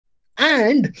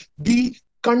And the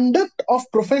conduct of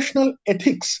professional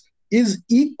ethics is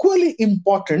equally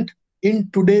important in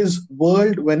today's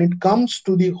world when it comes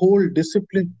to the whole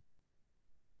discipline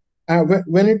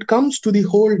when it comes to the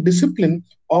whole discipline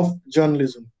of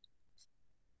journalism.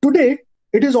 Today,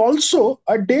 it is also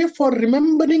a day for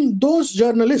remembering those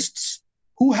journalists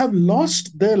who have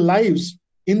lost their lives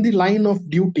in the line of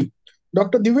duty.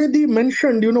 Dr. Dwivedi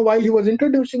mentioned, while he was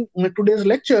introducing today's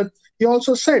lecture, he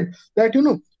also said that,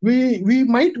 we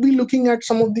might be looking at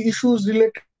some of the issues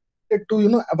related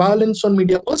to, violence on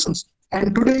media persons.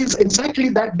 And today is exactly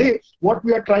that day what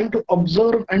we are trying to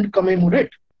observe and commemorate.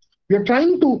 We are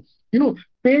trying to,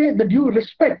 pay the due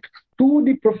respect to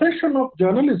the profession of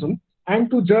journalism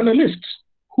and to journalists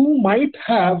who might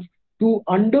have to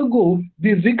undergo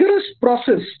the rigorous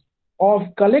process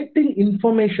of collecting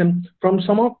information from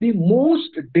some of the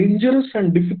most dangerous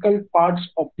and difficult parts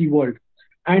of the world.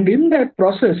 And in that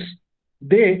process,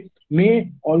 they may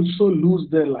also lose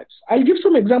their lives. I'll give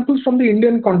some examples from the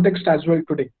Indian context as well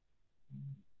today.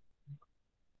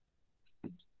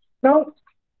 Now,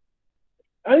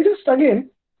 I'll just again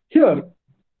here,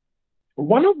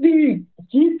 one of the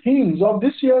key themes of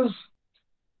this year's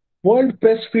World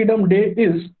Press Freedom Day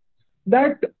is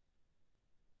that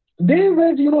they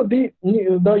were, the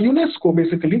UNESCO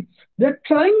basically, they're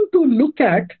trying to look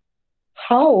at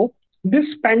how this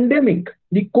pandemic,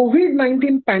 the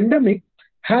COVID-19 pandemic,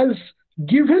 has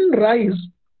given rise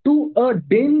to a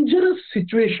dangerous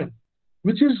situation,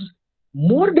 which is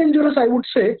more dangerous, I would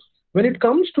say, when it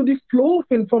comes to the flow of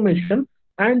information,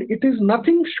 and it is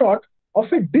nothing short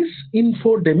of a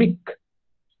disinfodemic.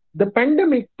 The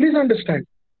pandemic, please understand,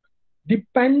 the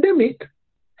pandemic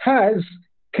has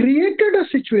created a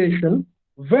situation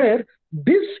where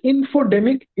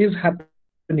disinfodemic is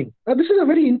happening. Now, this is a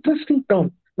very interesting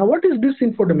term. Now, what is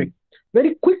disinfodemic?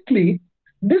 Very quickly,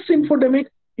 disinfodemic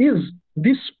is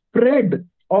the spread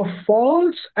of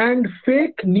false and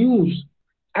fake news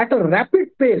at a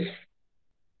rapid pace,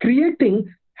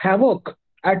 creating havoc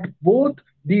at both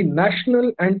the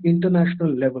national and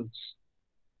international levels.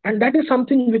 And that is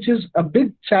something which is a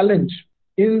big challenge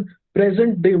in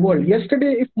present day world.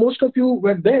 Yesterday, if most of you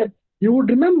were there, you would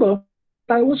remember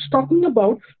I was talking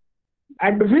about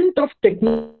advent of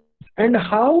technology and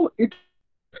how it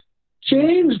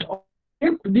changed or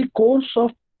shaped the course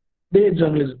of day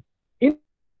journalism.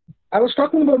 I was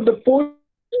talking about the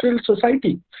post-industrial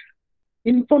society.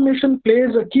 Information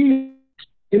plays a key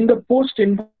in the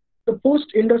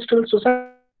post-industrial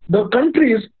society. The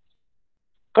countries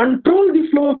control the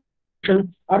flow of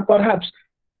information are perhaps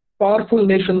powerful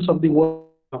nations of the world.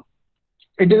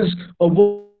 It is a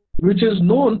world which is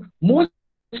known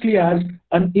mostly as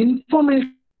an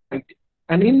information society,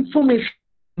 an information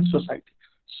society.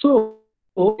 So,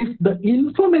 if the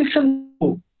information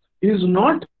flow is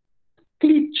not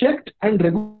checked and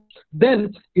regulated,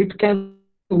 then it can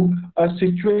to a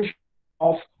situation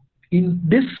of in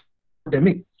this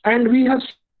pandemic. And we have seen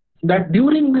that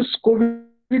during this COVID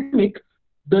pandemic,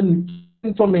 the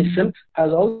information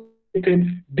has also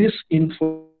created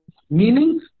disinfo,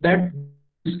 meaning that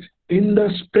in the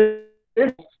spread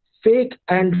of fake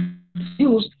and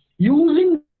news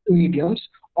using mediums,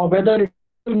 or whether it's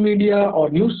social media or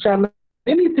news channel,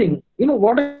 anything,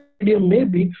 whatever medium may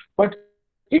be, but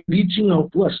it's reaching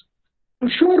out to us. I'm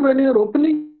sure when you're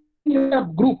opening your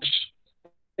groups,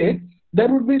 there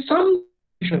would be some,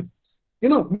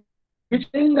 which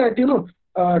saying that,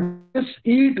 this,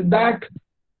 eat, that,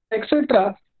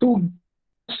 etc. to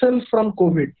self from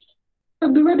COVID.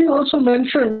 Dwivedi also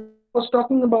mentioned, was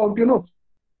talking about,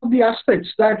 the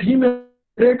aspects that he may be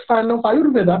a great fan of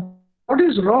Ayurveda. What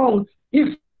is wrong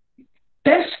if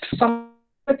test some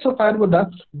aspects of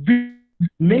Ayurveda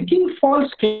making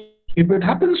false claims? If it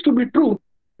happens to be true,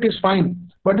 it is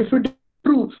fine. But if it is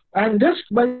true, and just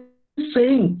by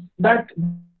saying that,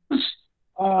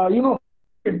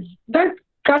 that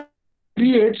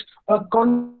creates a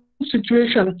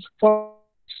situation for.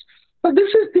 But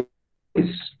this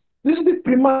is the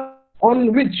premise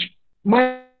on which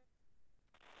my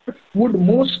would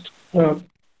most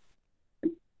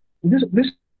this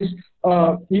is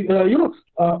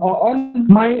on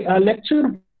my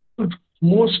lecture would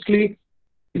mostly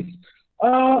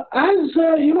I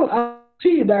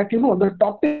see that the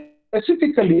topic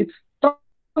specifically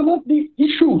some of the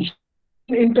issues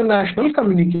in international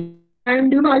communication,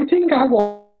 and I think I have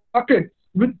started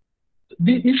with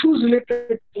the issues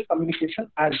related to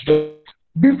communication as well.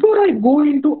 Before I go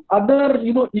into other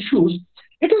issues,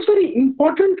 it is very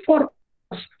important for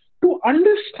us to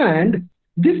understand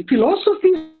the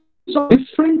philosophies of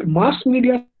different mass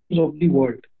media of the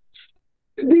world.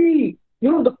 The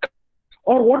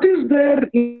or what is their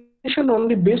on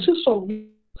the basis of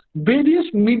various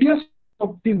media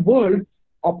of the world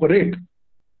operate.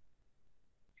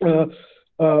 Uh,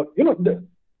 you know,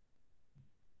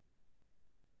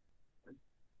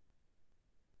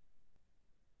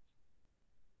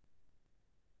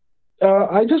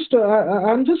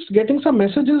 I'm just getting some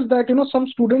messages that some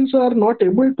students are not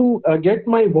able to get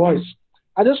my voice.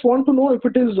 I just want to know if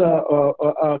it is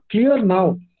clear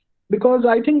now, because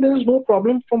I think there is no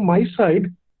problem from my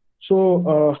side.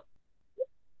 So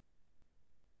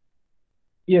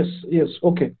yes, yes,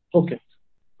 okay, okay,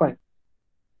 fine,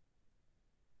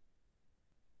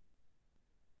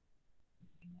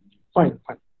 fine,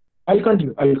 fine. I'll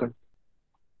continue. I'll continue.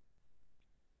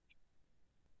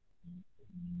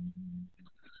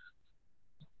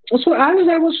 So as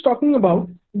I was talking about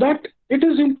that, it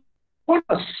is important for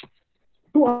us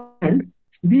to understand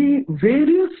the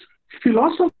various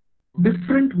philosophies of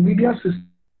different media systems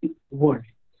in the world.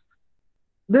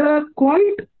 There are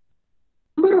quite a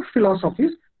number of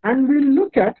philosophies, and we'll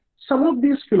look at some of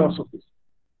these philosophies.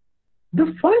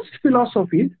 The first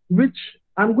philosophy which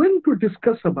I'm going to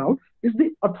discuss about is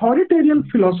the authoritarian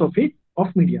philosophy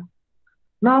of media.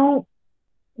 Now,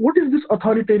 what is this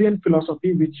authoritarian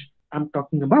philosophy which I'm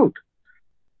talking about?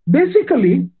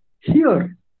 Basically,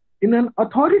 here in an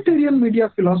authoritarian media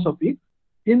philosophy,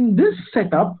 in this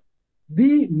setup,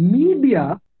 the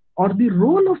media or the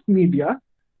role of media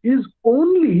is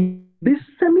only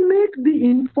disseminate the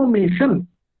information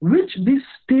which the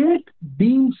state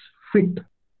deems fit.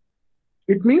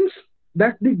 It means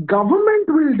that the government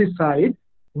will decide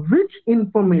which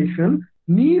information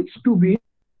needs to be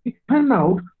given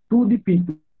out to the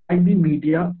people by the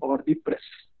media or the press.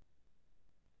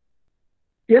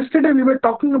 Yesterday we were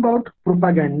talking about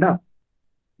propaganda.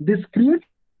 This creates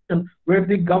where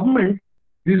the government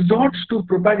resorts to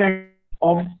propaganda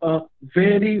of a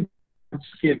very large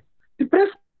scale. The press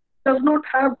does not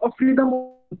have a freedom.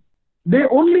 They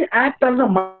only act as a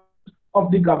mouth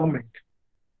of the government.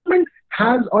 Government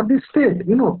has, or the state,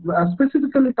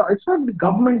 specifically, it's not the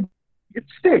government, it's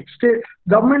state. State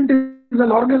government is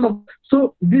an organ of.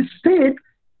 So the state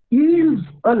yields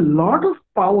a lot of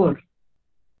power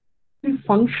the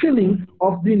functioning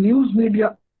of the news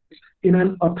media in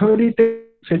an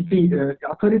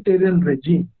authoritarian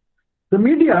regime. The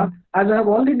media, as I have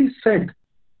already said,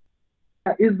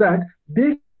 is that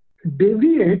they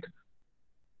deviate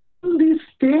from the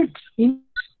state's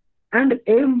interests, and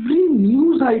every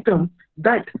news item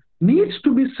that needs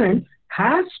to be sent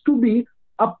has to be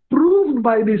approved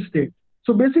by the state.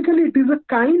 So basically, it is a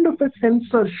kind of a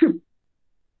censorship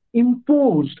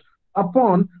imposed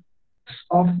upon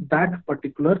of that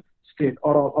particular state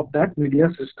or of that media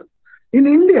system. In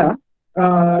India,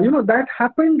 that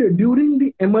happened during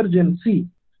the emergency.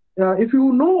 If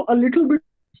you know a little bit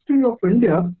history of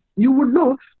India, you would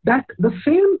know that the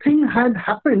same thing had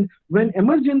happened when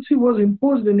emergency was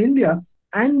imposed in India,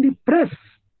 and the press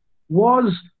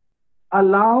was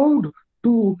allowed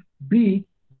to be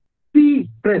the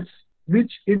press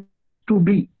which it to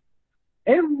be.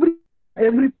 Every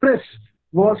press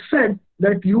was said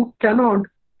that you cannot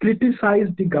criticize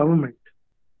the government.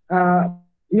 Uh,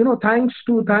 thanks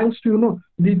to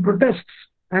the protests,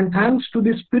 and thanks to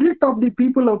the spirit of the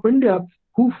people of India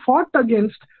who fought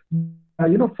against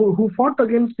who fought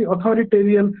against the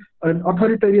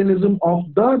authoritarianism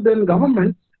of the then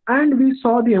government, and we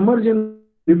saw the emergency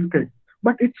lifted.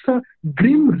 But it's a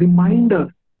grim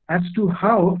reminder as to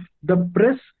how the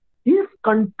press, if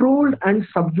controlled and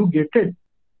subjugated,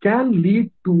 can lead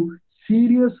to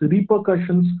serious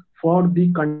repercussions for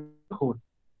the country whole.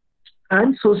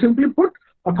 And so, simply put,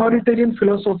 authoritarian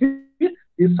philosophy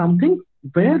is something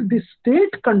where the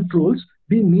state controls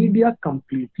the media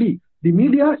completely. The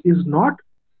media is not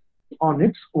on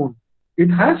its own. It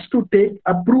has to take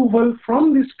approval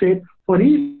from the state for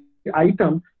each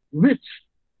item which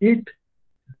it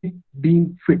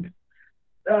deems fit.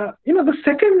 The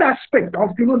second aspect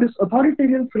of this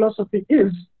authoritarian philosophy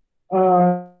is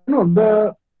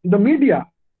the media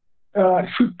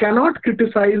cannot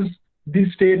criticize the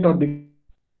state or the.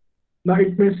 Now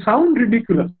it may sound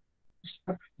ridiculous.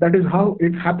 That is how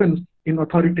it happens in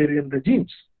authoritarian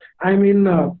regimes. I mean,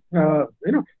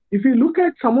 if you look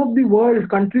at some of the world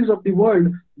countries of the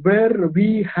world where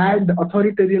we had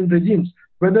authoritarian regimes,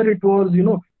 whether it was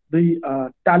the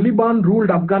Taliban ruled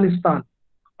Afghanistan.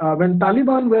 When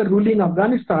Taliban were ruling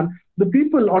Afghanistan, the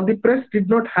people or the press did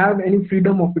not have any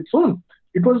freedom of its own.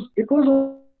 It was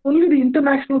only the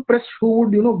international press who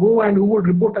would go and who would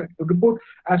report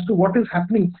as to what is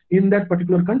happening in that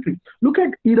particular country. Look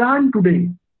at Iran today.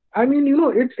 I mean,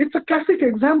 it's a classic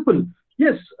example.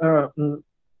 Yes,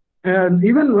 And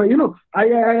even, I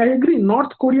agree,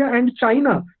 North Korea and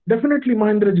China, definitely,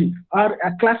 Mahendraji, are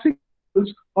classic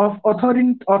examples of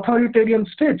authoritarian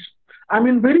states. I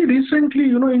mean, very recently,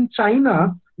 in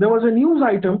China, there was a news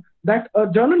item that a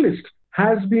journalist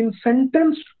has been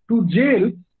sentenced to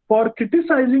jail for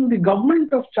criticizing the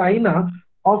government of China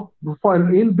of for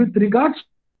in with regards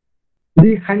to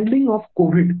the handling of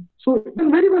COVID. So you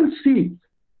can very well see,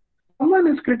 if someone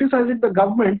is criticizing the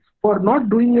government for not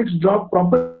doing its job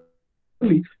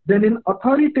properly, then in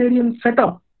authoritarian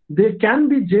setup, they can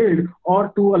be jailed,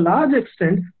 or to a large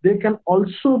extent, they can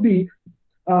also be.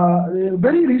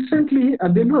 Very recently,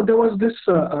 there was this,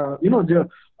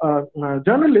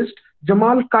 journalist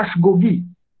Jamal Khashoggi.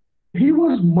 He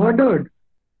was murdered,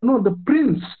 the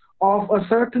prince of a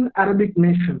certain Arabic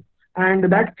nation.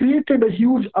 And that created a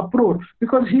huge uproar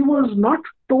because he was not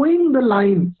towing the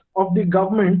line of the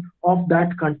government of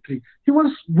that country. He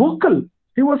was vocal,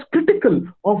 he was critical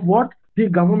of what the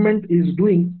government is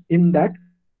doing in that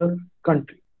particular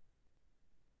country.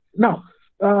 Now,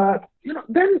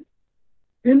 then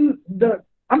in the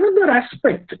another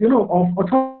aspect, of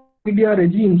authoritarian media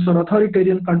regimes or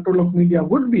authoritarian control of media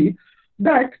would be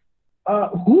that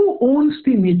who owns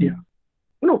the media?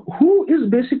 Who is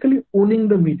basically owning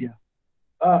the media?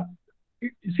 Uh,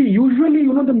 See, usually,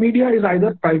 the media is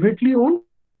either privately owned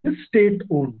or is state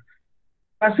owned.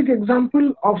 Classic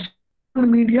example of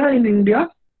state-owned media in India,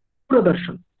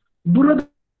 Doordarshan. Doordarshan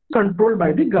is controlled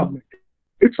by the government.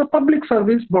 It's a public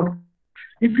service broadcast.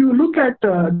 If you look at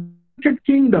the United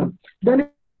Kingdom, then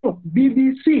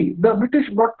BBC, the British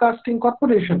Broadcasting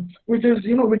Corporation, which is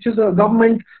a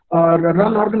government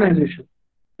run organization.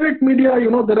 Private media,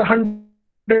 there are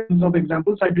hundreds of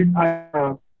examples.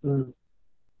 Mm,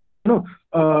 not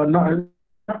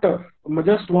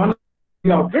just one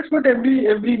media outlets, but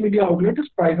every media outlet is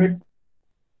private.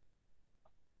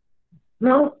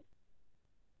 Now,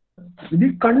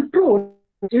 the control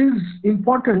is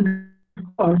important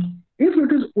because if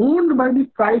it is owned by the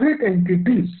private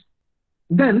entities,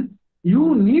 then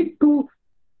you need to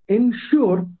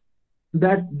ensure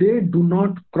that they do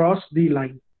not cross the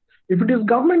line. If it is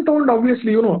government owned,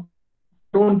 obviously,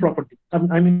 own property.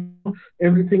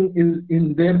 Everything is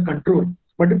in their control.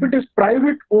 But if it is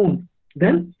private owned,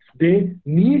 then they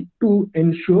need to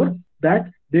ensure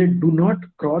that they do not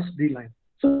cross the line.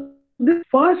 So this is the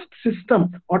first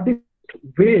system or the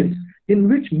ways in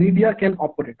which media can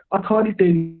operate,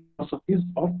 authoritarian philosophies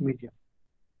of media.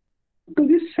 Coming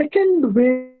to the second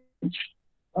way in which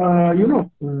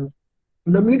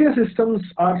the media systems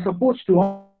are supposed to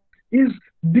operate is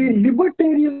the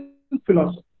libertarian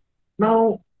philosophy.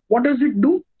 Now, what does it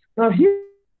do? Now,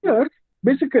 here,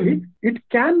 basically, it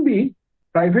can be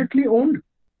privately owned.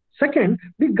 Second,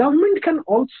 the government can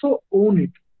also own it.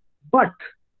 But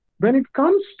when it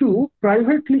comes to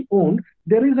privately owned,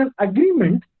 there is an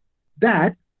agreement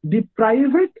that the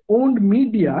private owned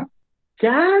media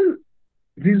can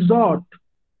resort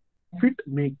profit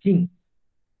making.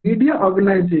 Media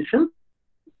organization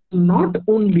not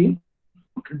only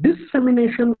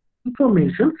dissemination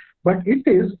information, but it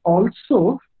is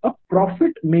also a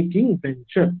profit making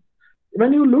venture.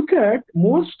 When you look at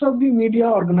most of the media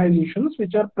organizations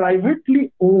which are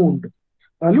privately owned,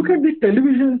 look at the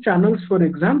television channels, for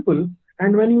example,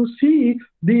 and when you see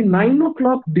the 9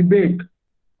 o'clock debate,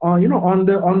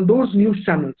 on those news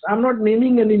channels. I'm not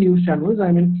naming any news channels.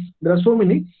 I mean, there are so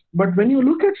many. But when you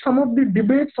look at some of the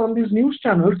debates on these news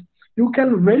channels, you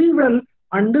can very well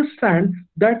understand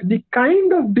that the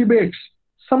kind of debates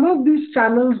some of these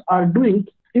channels are doing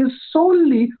is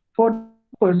solely for the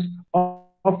purpose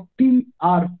of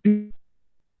TRP.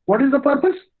 What is the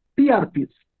purpose? TRPs.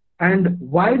 And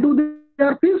why do they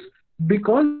TRPs?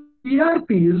 Because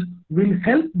TRPs will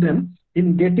help them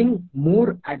in getting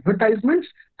more advertisements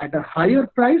at a higher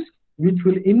price, which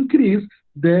will increase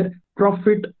their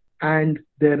profit and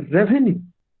their revenue.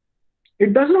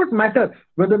 It does not matter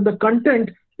whether the content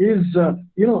is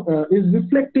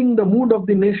reflecting the mood of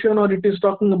the nation or it is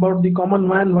talking about the common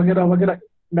man, vagera, vagera.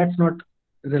 That's not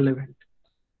relevant.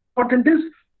 Important is,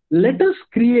 let us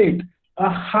create a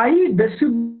high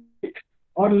decibel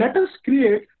or let us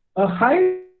create a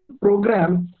high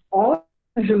program or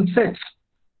television sets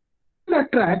will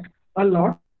attract a lot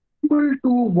of people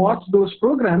to watch those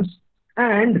programs,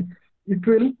 and it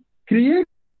will create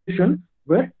a situation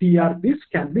where TRPs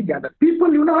can be gathered.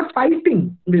 People, are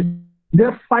fighting this.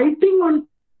 They're fighting on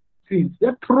screens.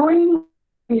 They're throwing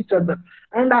each other.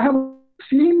 And I have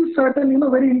seen certain,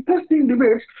 very interesting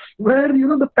debates where,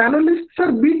 the panelists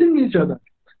are beating each other.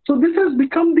 So this has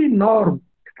become the norm,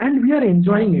 and we are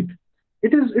enjoying it.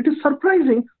 It is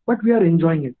surprising, but we are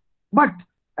enjoying it. But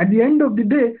at the end of the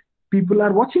day, people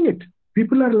are watching it,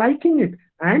 people are liking it,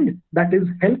 and that is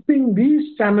helping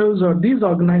these channels or these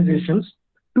organizations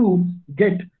to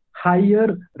get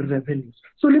higher revenues.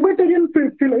 So libertarian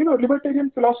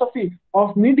philosophy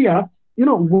of media,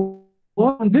 works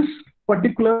on this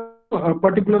particular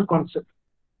concept.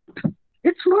 But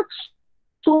it's not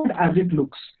so bad as it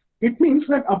looks. It means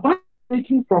that apart from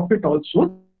making profit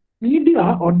also,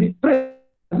 media or the press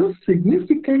has a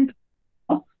significant degree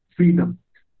of freedom.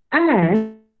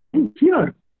 And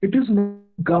here, it is not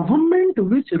the government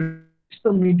which regulates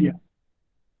the media.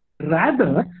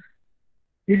 Rather,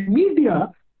 it is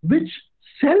media which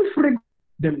self-regulate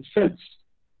themselves.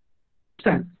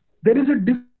 Understand? There is a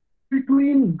difference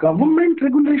between government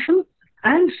regulation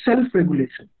and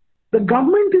self-regulation. The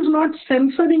government is not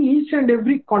censoring each and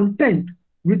every content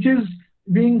which is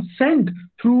being sent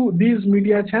through these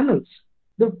media channels.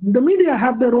 The media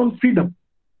have their own freedom.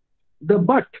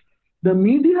 But the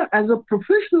media as a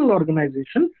professional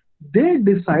organization, they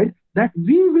decide that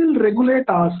we will regulate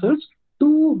ourselves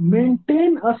to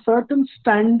maintain a certain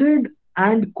standard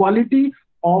and quality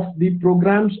of the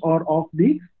programs or of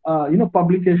the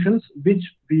publications which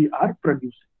we are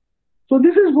producing. So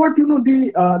this is what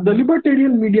the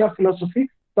libertarian media philosophy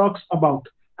talks about.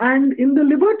 And in the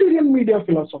libertarian media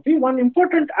philosophy, one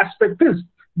important aspect is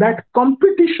that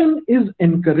competition is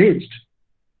encouraged,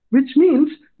 which means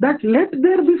that let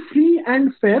there be free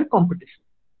and fair competition.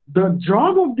 The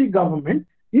job of the government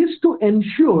is to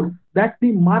ensure that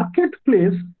the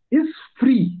marketplace is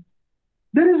free.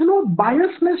 There is no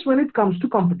biasness when it comes to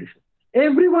competition.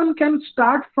 Everyone can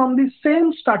start from the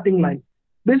same starting line.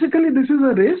 Basically, this is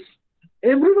a race.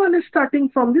 Everyone is starting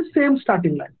from the same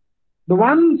starting line. The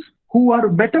ones who are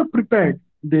better prepared,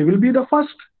 they will be the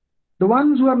first. The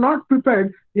ones who are not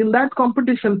prepared in that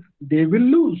competition, they will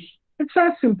lose. It's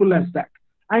as simple as that.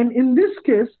 And in this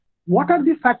case, what are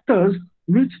the factors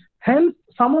which help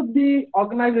some of the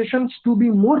organizations to be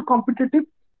more competitive?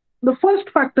 The first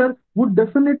factor would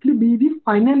definitely be the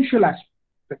financial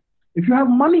aspect. If you have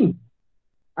money,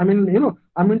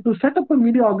 to set up a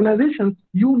media organization,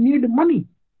 you need money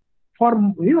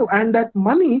and that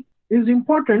money is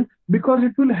important because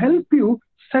it will help you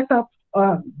set up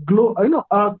a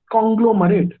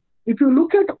conglomerate. If you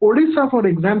look at Orissa, for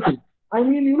example,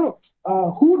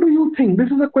 who do you think?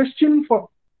 This is a question for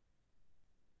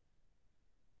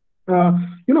this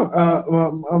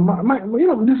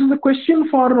is a question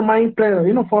for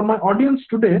my audience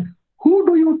today. Who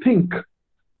do you think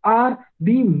are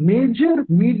the major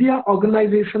media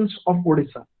organizations of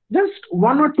Odisha? Just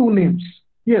one or two names.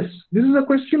 Yes, this is a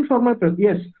question for my friend.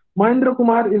 Yes, Mahendra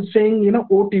Kumar is saying,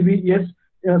 OTV. Yes,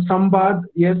 Sambad.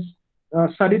 Yes,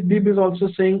 Sarit Deep is also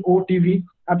saying OTV.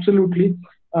 Absolutely.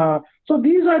 So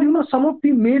these are, some of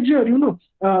the major,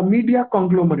 media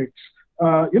conglomerates.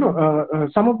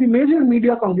 Some of the major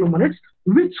media conglomerates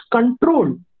which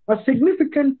control a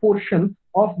significant portion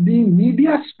of the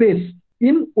media space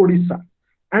in Odisha.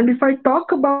 And if I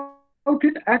talk about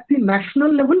it at the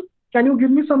national level, can you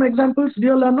give me some examples,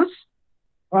 dear learners?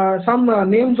 Some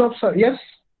names of, yes,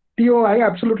 TOI,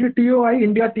 absolutely, TOI,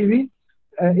 India TV,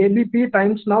 ABP,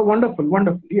 Times Now, wonderful,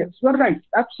 yes, you are right,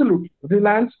 absolutely.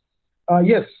 Reliance,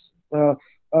 yes,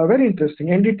 very interesting,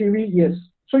 NDTV, yes.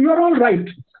 So you are all right.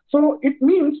 So it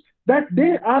means that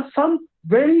there are some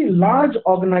very large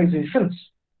organizations.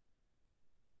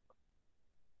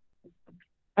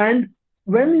 And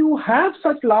when you have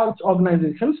such large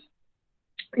organizations,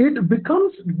 it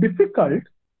becomes difficult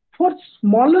for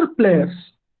smaller players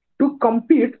to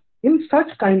compete in such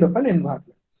kind of an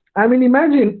environment.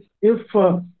 Imagine if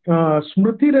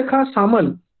Smriti Rekha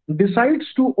Samal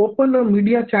decides to open a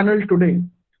media channel today.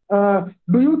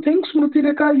 Do you think, Smriti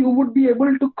Rekha, you would be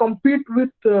able to compete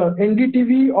with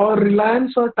NDTV or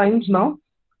Reliance or Times Now?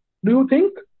 Do you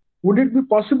think? Would it be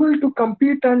possible to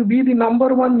compete and be the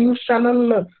 #1 news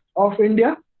channel of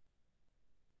India?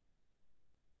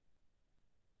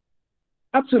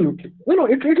 Absolutely.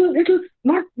 It'll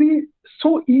not be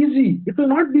so easy. It will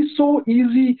not be so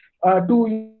easy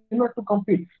to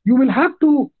compete. You will have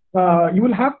to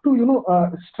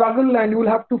struggle and you will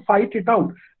have to fight it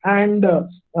out. And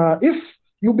if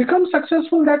you become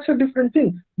successful, that's a different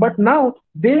thing. But now,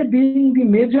 they being the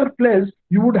major players,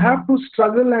 you would have to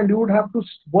struggle and you would have to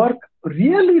work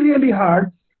really, really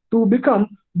hard to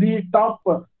become the top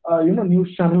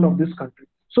news channel of this country.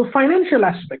 So financial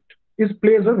aspect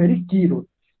plays a very key role.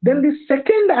 Then the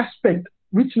second aspect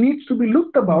which needs to be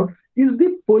looked about is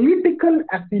the political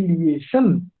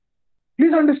affiliation.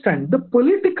 Please understand the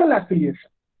political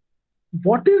affiliation.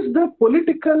 What is the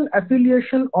political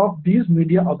affiliation of these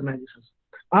media organizations?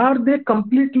 Are they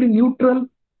completely neutral?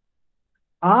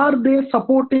 Are they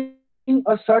supporting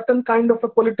a certain kind of a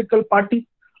political party?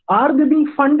 Are they being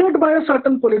funded by a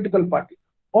certain political party?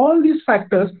 All these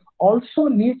factors also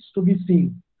needs to be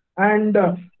seen, and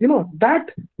that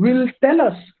will tell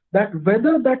us that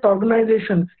whether that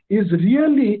organization is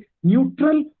really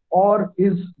neutral or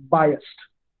is biased.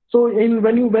 So in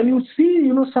when you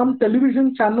see some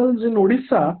television channels in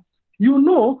Odisha,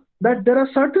 that there are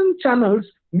certain channels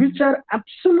which are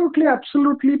absolutely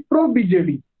pro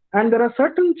BJD, and there are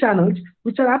certain channels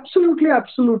which are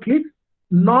absolutely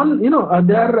non,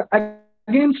 they are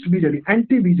against BJD,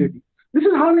 anti BJD. This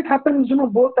is how it happens,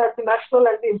 both at the national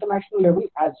and the international level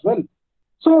as well.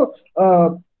 So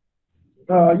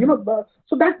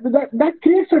so that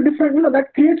creates a different,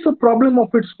 that creates a problem of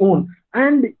its own.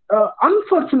 And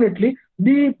unfortunately,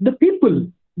 the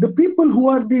people who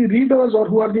are the readers or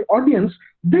who are the audience,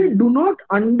 they do not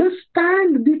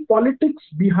understand the politics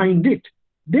behind it.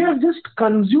 They are just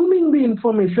consuming the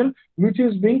information which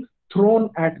is being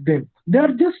thrown at them. They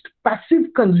are just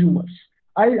passive consumers.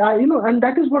 And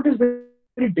that is what is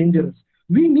very dangerous.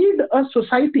 We need a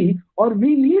society, or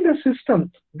we need a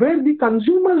system where the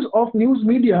consumers of news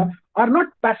media are not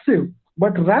passive,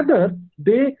 but rather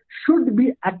they should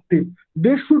be active.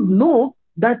 They should know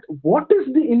that what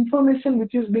is the information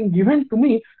which is being given to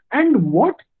me, and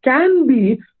what can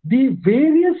be the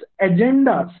various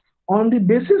agendas on the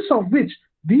basis of which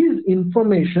these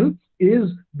information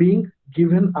is being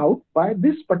given out by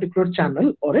this particular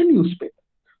channel or a newspaper.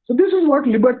 So this is what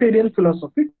libertarian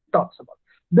philosophy talks about.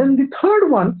 Then the third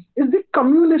one is the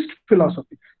communist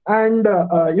philosophy. And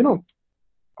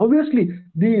obviously,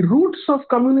 the roots of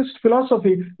communist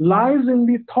philosophy lies in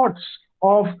the thoughts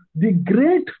of the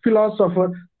great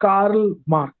philosopher Karl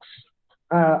Marx.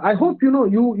 I hope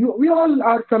we all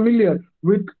are familiar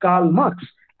with Karl Marx.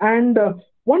 And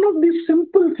one of the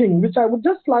simple things which I would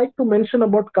just like to mention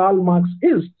about Karl Marx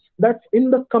is that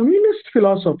in the communist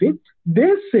philosophy,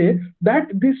 they say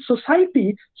that the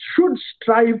society should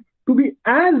strive to be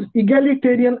as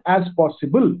egalitarian as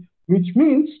possible, which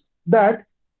means that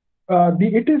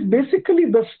it is basically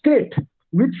the state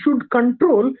which should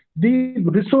control the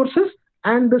resources,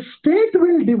 and the state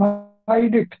will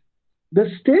divide it. The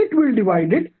state will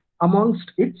divide it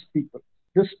amongst its people.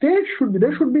 There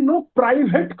should be no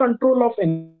private control of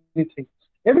anything.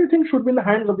 Everything should be in the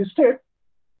hands of the state,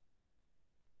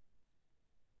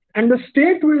 and the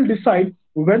state will decide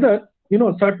whether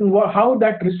certain how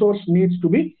that resource needs to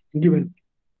be given.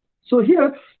 So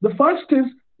here the first is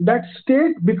that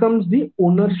state becomes the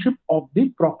ownership of the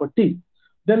property.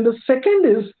 Then the second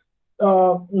is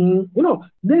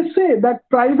they say that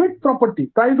private property,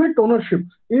 private ownership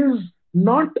is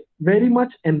not very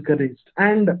much encouraged.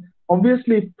 And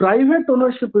obviously, if private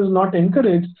ownership is not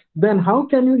encouraged, then how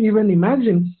can you even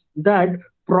imagine that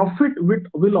profit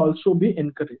will also be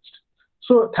encouraged?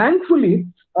 So thankfully,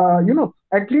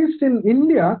 at least in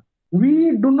India,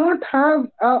 we do not have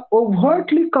a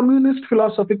overtly communist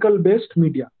philosophical based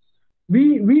media.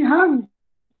 We have,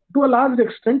 to a large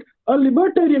extent, a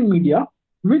libertarian media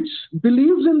which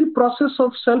believes in the process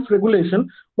of self-regulation,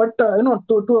 but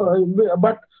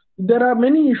but there are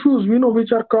many issues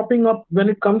which are cropping up when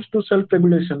it comes to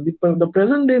self-regulation. The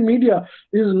present day media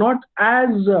is not as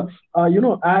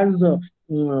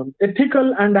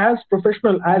ethical and as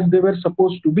professional as they were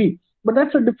supposed to be, but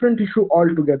that's a different issue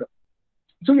altogether.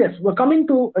 So yes, we're coming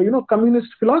to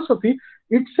communist philosophy.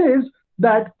 It says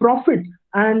that profit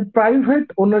and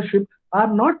private ownership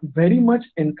are not very much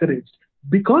encouraged,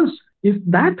 because if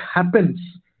that happens,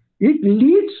 it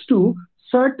leads to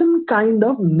certain kind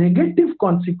of negative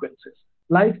consequences,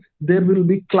 like there will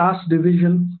be class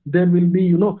division, there will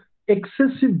be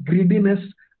excessive greediness,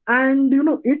 and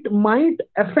it might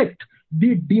affect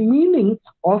the demeaning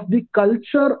of the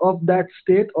culture of that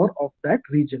state or of that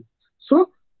region. So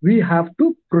we have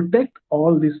to protect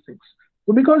all these things.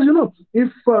 So because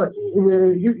if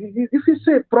you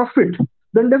say profit,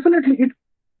 then definitely it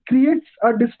creates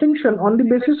a distinction on the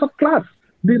basis of class,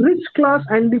 the rich class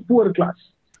and the poor class.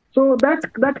 So that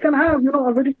can have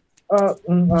a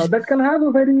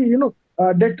very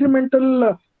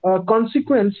detrimental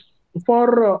consequence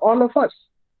for all of us.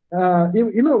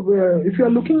 If you are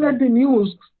looking at the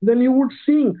news, then you would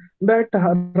see that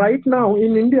right now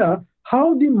in India,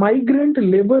 how the migrant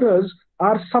laborers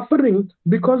are suffering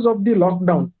because of the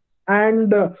lockdown,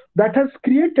 and that has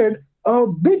created a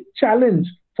big challenge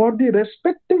for the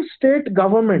respective state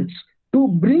governments to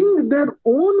bring their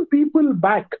own people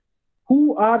back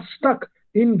who are stuck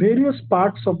in various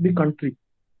parts of the country.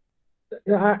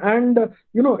 And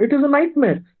it is a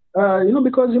nightmare,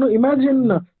 because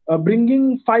imagine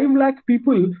bringing 5 lakh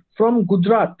people from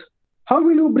Gujarat. How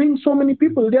will you bring so many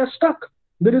people? They are stuck.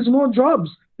 there is no jobs,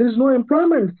 there is no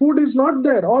employment, food is not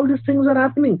there, all these things are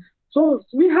happening. So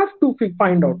we have to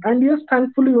find out. And yes,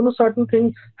 thankfully, certain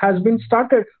thing has been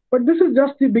started, but this is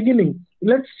just the beginning.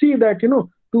 Let's see that,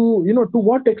 to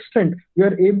what extent we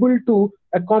are able to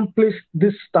accomplish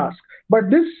this task. But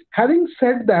this, having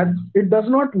said that, it does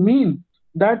not mean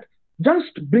that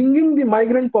just bringing the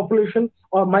migrant population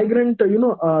or migrant,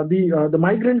 the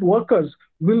migrant workers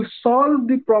will solve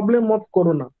the problem of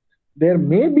corona. There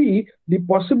may be the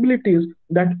possibilities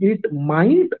that it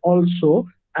might also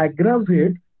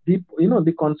aggravate the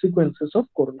consequences of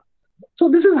corona. So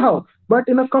this is how. But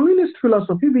in a communist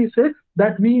philosophy, we say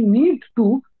that we need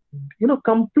to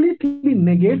completely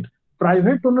negate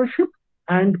private ownership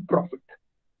and profit.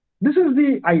 This is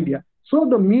the idea. So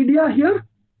the media here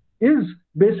is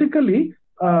basically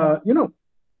is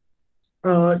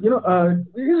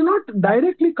not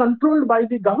directly controlled by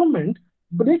the government,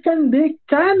 but they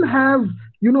can have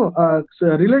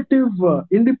relative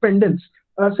independence.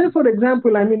 Say for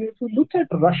example, I mean, if you look at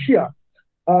Russia,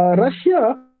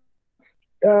 Russia,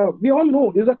 we all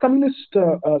know, is a communist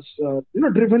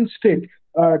driven state.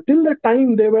 Till the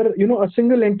time they were a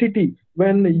single entity,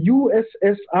 when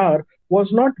USSR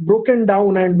was not broken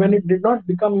down and when it did not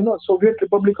become Soviet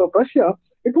Republic of Russia,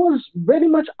 it was very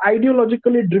much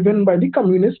ideologically driven by the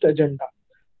communist agenda.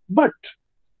 But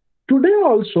today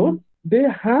also they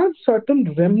have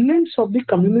certain remnants of the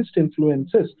communist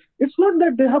influences. It's not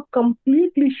that they have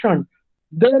completely shunned.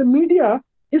 Their media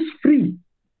is free,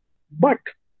 but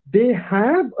they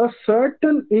have a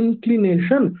certain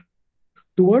inclination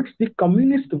towards the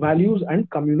communist values and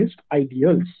communist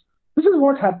ideals. This is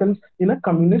what happens in a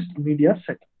communist media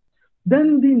set.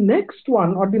 Then the next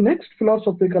one, or the next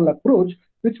philosophical approach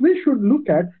which we should look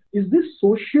at, is the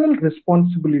social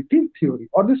responsibility theory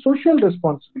or the social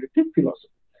responsibility philosophy.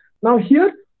 Now,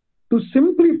 here, to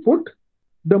simply put,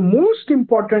 the most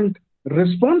important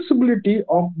responsibility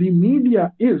of the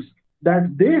media is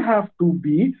that they have to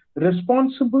be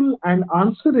responsible and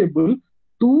answerable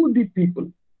to the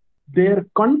people. Their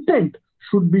content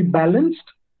should be balanced,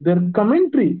 their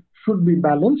commentary should be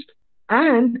balanced,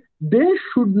 and they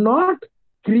should not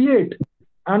create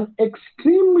an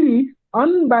extremely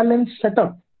unbalanced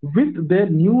setup with their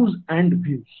news and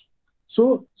views.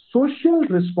 So, social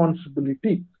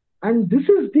responsibility, and this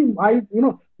is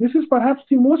this is perhaps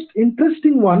the most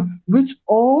interesting one, which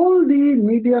all the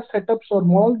media setups or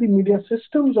all the media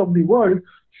systems of the world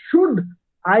should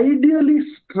ideally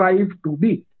strive to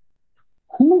be.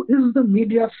 Who is the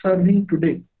media serving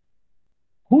today?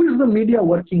 Who is the media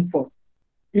working for?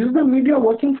 Is the media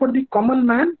working for the common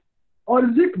man, or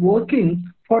is it working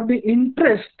for the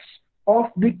interests of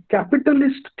the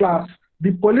capitalist class,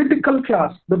 the political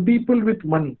class, the people with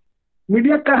money?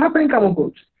 Media kaha ପାଇଁ କାମ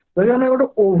କରୁଛି? ଯଦି ଆମେ ଗୋଟେ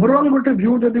overall ଗୋଟେ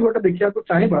view ଯଦି ଗୋଟେ ଦେଖିବାକୁ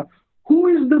ଚାହିଁବା, who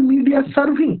is the media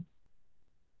serving?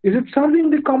 Is it serving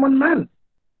the common man?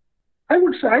 I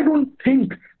would say I don't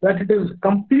think that it is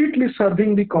completely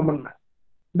serving the common man.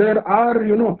 There are,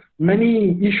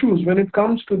 many issues when it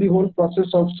comes to the whole process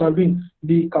of serving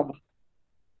the common.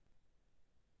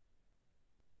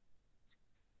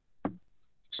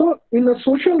 So, in a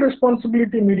social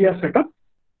responsibility media setup,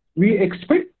 we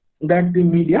expect that the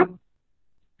media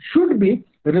should be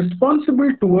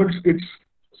responsible towards its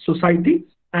society,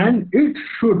 and it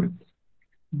should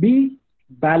be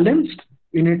balanced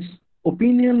in its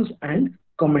opinions and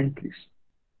commentaries.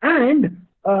 And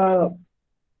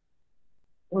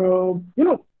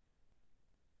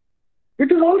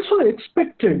it is also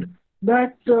expected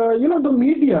that the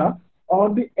media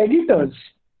or the editors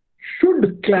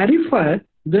should clarify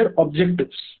their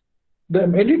objectives. The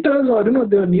editors, or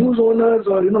the news owners,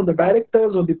 or the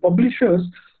directors or the publishers,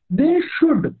 they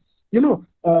should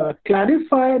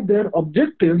clarify their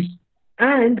objectives,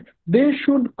 and they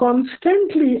should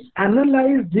constantly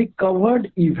analyze the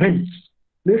covered events.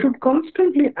 They should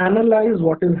constantly analyze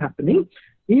what is happening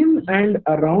in and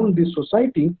around the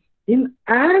society in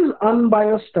as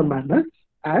unbiased a manner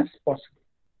as possible.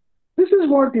 This is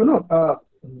what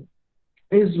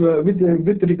is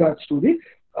with regards to the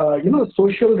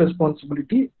social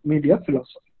responsibility media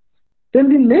philosophy. Then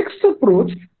the next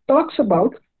approach talks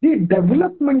about the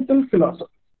developmental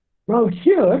philosophy. Now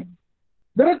here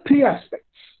there are three aspects.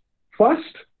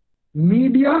 First,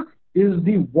 media is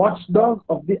the watchdog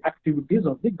of the activities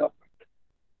of the government.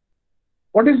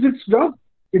 What is its job?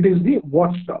 It is the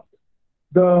watchdog.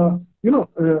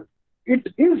 It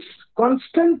is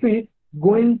constantly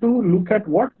going to look at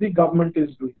what the government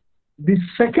is doing. The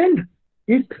second,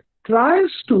 it tries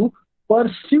to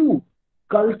pursue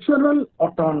cultural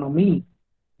autonomy.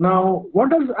 Now,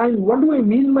 what do I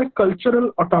mean by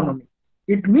cultural autonomy?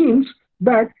 It means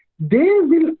that they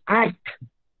will act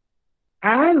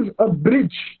as a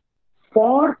bridge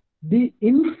for the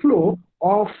inflow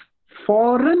of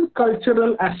foreign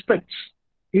cultural aspects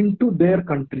into their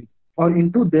country or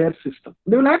into their system.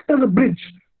 They will act as a bridge,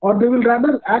 or they will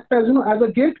rather act as as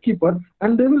a gatekeeper,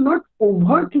 and they will not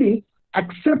overtly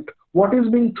accept what is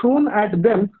being thrown at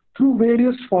them through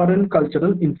various foreign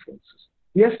cultural influences.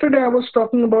 Yesterday, I was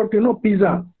talking about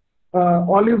pizza,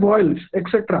 olive oils,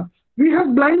 etc. We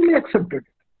have blindly accepted.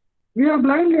 We have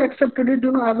blindly accepted it,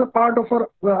 as a part of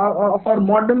our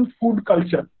modern food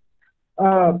culture.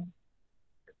 Uh,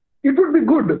 it would be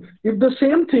good if the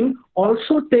same thing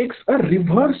also takes a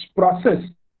reverse process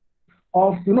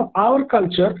of our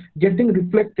culture getting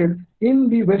reflected in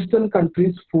the Western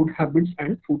countries' food habits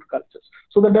and food cultures.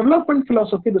 So the development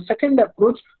philosophy, the second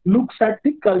approach, looks at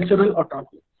the cultural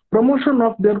autonomy, promotion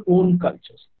of their own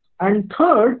cultures. And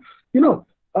third, you know,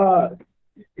 uh,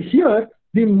 here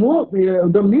the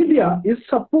media is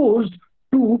supposed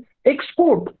to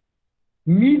export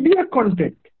media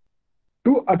content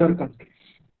to other countries.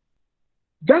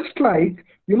 Just like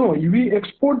we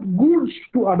export goods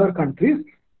to other countries,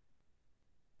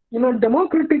 in a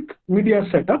democratic media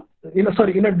setup, in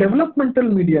a developmental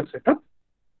media setup,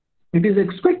 it is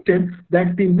expected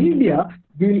that the media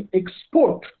will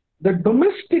export the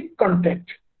domestic content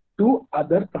to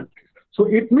other countries. So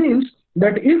it means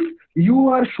that if you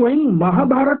are showing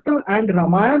Mahabharata and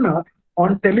Ramayana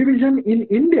on television in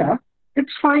India,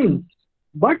 it's fine.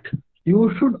 But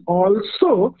you should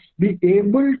also be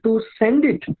able to send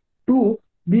it to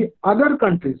the other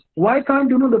countries. Why can't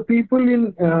the people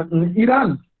in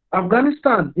Iran,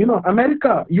 Afghanistan,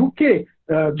 America, UK,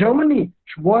 Germany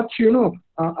watch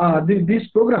these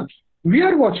programs? We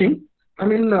are watching. I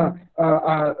mean,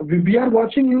 we are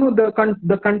watching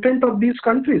the content of these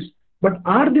countries, but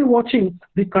are they watching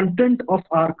the content of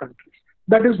our countries?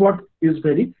 That is what is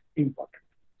very important.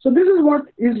 So this is what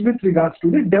is with regards to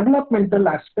the developmental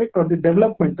aspect or the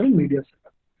developmental media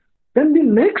setup. Then the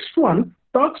next one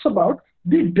talks about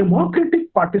the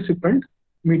democratic participant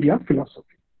media philosophy.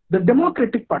 The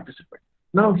democratic participant.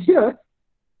 Now here,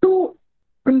 two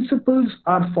principles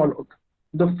are followed.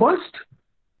 The first,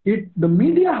 the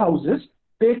media houses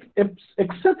take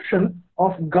exception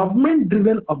of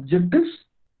government-driven objectives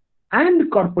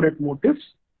and corporate motives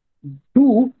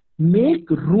to make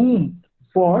room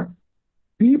for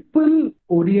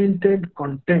people-oriented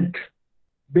content.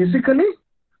 Basically,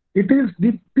 it is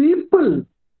the people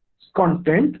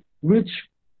content which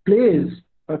plays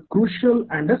a crucial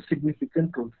and a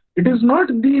significant role. It is not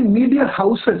the media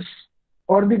houses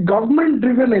or the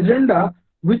government-driven agenda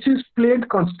which is played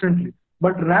constantly,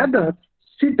 but rather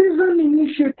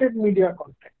citizen-initiated media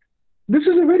content. This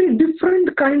is a very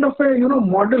different kind of a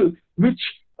model which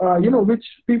which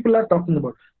people are talking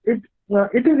about. It's a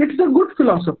good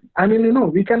philosophy. I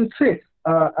mean we can say,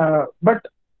 but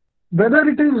whether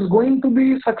it is going to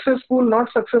be successful,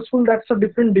 not successful, that's a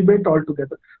different debate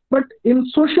altogether. But in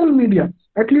social media,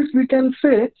 at least we can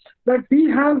say that we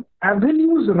have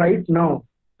avenues right now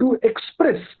to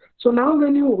express. So now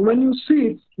when you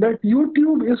see that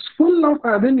YouTube is full of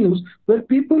avenues where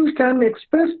people can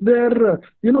express their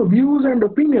views and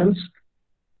opinions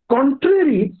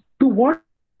contrary to what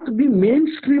the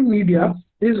mainstream media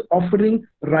is offering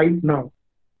right now.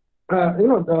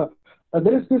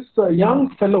 There is this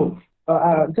young fellow,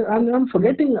 I'm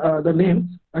forgetting the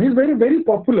name. He's very, very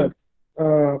popular.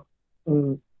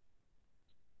 Mm,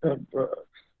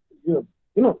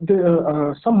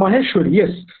 some Maheshwari, yes.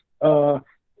 Uh,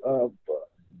 uh,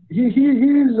 he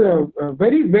is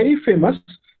very, very famous,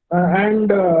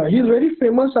 and he's very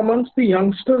famous amongst the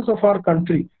youngsters of our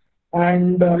country.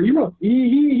 And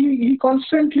he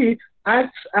constantly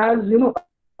acts as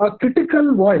a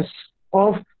critical voice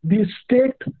of the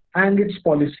state and its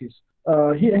policies.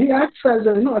 He acts as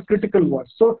a critical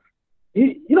voice. So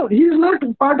he is not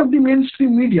part of the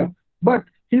mainstream media, but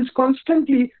he's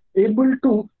constantly able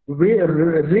to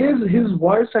raise his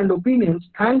voice and opinions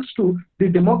thanks to the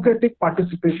democratic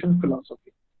participation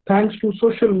philosophy, thanks to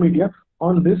social media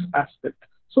on this aspect.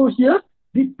 So here,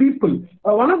 the people.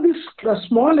 One of these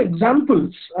small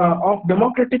examples of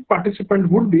democratic participant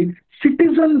would be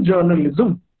citizen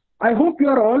journalism. I hope you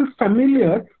are all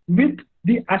familiar with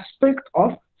the aspect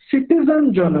of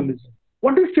citizen journalism.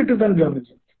 What is citizen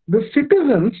journalism? The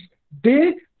citizens,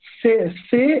 they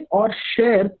say or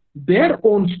share their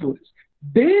own stories.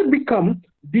 They become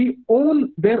their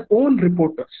own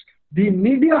reporters. The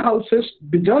media houses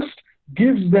just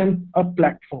gives them a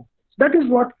platform. That is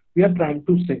what we are trying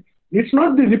to say. It's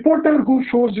not the reporter who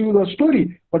shows you the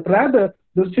story, but rather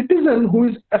the citizen who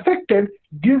is affected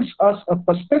gives us a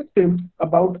perspective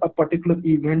about a particular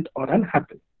event or an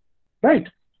happening. Right?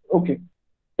 Okay.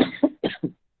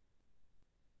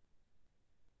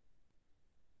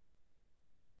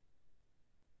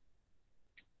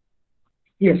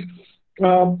 Yes.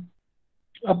 Um,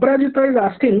 Aparajita is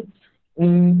asking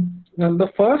the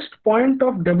first point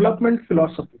of development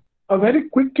philosophy. Very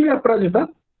quickly, Aparajita,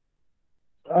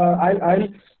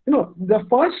 the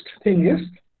first thing is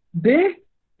they,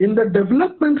 in the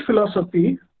development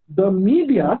philosophy, the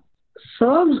media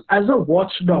serves as a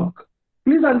watchdog.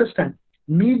 Please understand,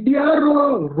 media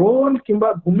role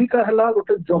kimba bhumika hela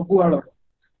gote jaguar.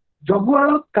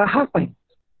 Jaguar kaha pai?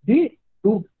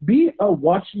 To be a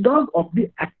watchdog of the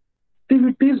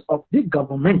activities of the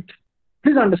government.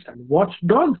 Please understand,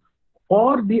 watchdog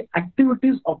for the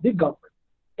activities of the government,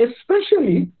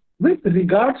 especially with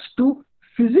regards to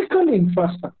physical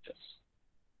infrastructures,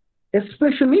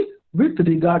 especially with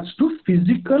regards to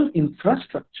physical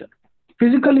infrastructure.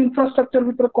 Physical infrastructure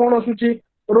ଭିତରେ କ'ଣ ଆସୁଛି?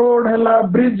 Road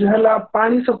ହେଲା, bridge ହେଲା,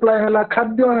 ପାଣି supply ହେଲା,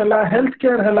 ଖାଦ୍ୟ ହେଲା,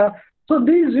 healthcare ହେଲା. So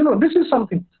this is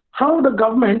something. How the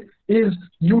government is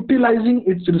utilizing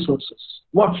its resources.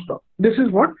 Watchdog. This is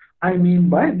what I mean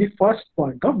by the first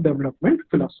point of development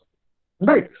philosophy.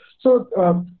 Right. So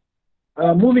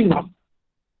moving on.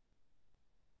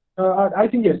 I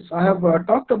think yes, I have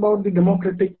talked about the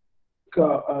democratic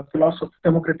philosophy,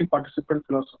 democratic participant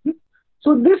philosophy.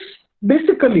 So this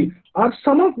basically are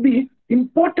some of the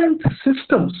important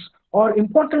systems or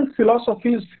important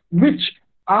philosophies which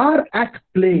are at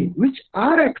play,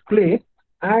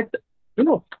 at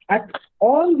at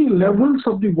all the levels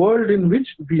of the world in which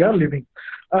we are living.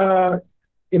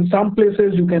 In some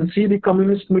places you can see the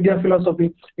communist media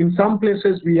philosophy. In some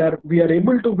places we are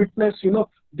able to witness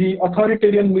the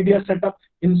authoritarian media setup.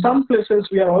 In some places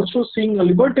we are also seeing a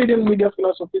libertarian media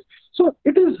philosophy. So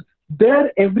it is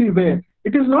there everywhere.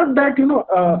 It is not that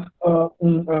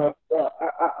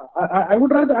I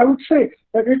would say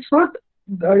that it's not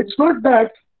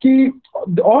that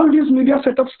all these media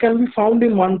setups can be found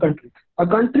in one country. A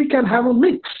country can have a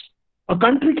mix. A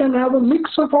country can have a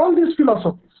mix of all these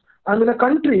philosophies. I mean, a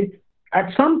country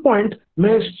at some point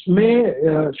may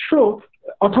show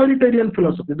authoritarian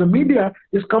philosophy. The media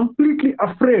is completely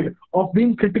afraid of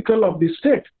being critical of the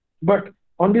state. But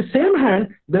on the same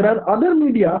hand, there are other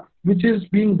media which is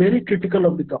being very critical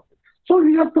of the government. So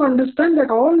we have to understand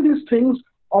that all these things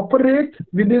operate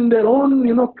within their own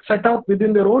setup,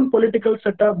 within their own political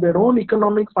setup, their own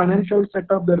economic, financial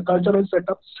setup, their cultural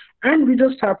setup, and we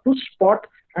just have to spot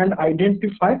and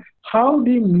identify how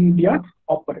the media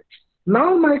operates.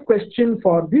 Now my question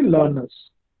for the learners.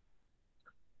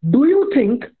 Do you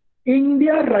think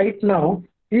India right now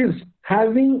is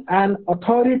having an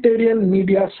authoritarian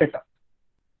media setup?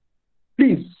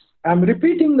 Please, I'm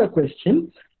repeating the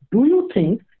question. Do you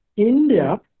think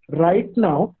India right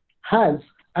now has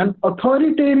an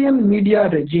authoritarian media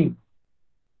regime?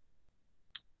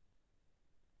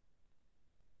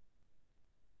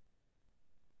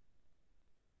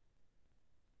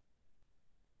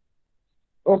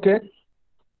 Okay.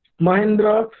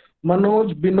 Mahendra,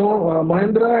 Manoj,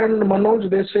 Mahendra and Manoj,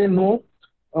 they say no.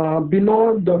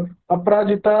 Binod,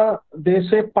 Aprajita, they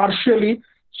say partially.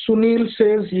 Sunil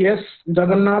says yes.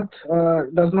 Jagannath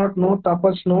does not know.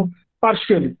 Tapas no.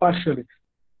 Partially.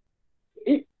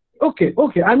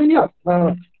 Okay. I mean, yeah.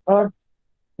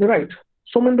 Right.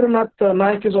 Somendranath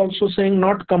Naik is also saying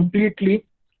not completely.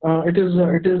 It is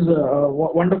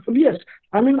wonderful. Yes.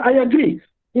 I mean, I agree.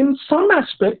 In some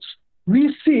aspects,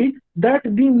 we see that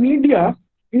the media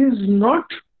is not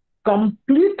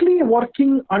completely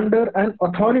working under an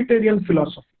authoritarian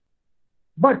philosophy.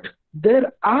 But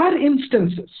there are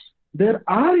instances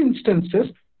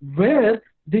where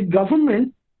the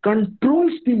government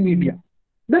controls the media.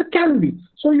 There can be.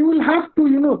 So you will have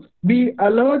to, be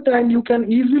alert, and you can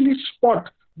easily spot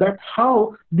that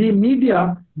how the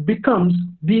media becomes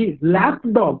the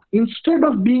lapdog instead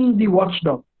of being the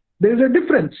watchdog. There is a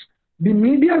difference. The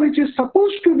media, which is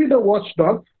supposed to be the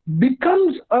watchdog,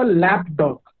 becomes a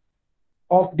lapdog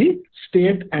of the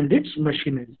state and its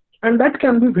machinery. And that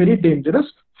can be very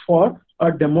dangerous for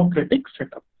a democratic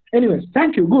setup. Anyways,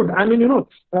 thank you. Good. I mean,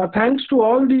 thanks to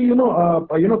all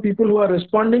the people who are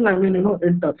responding. I mean,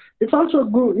 it's also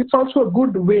good. It's also a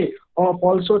good way of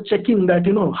also checking that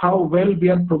how well we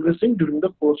are progressing during the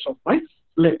course of my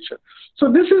lecture.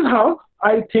 So this is how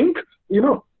I think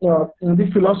the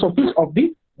philosophies of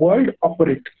the world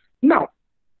operate. Now,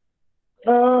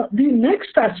 the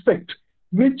next aspect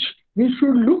which we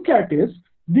should look at is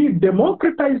the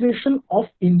democratization of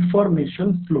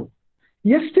information flow.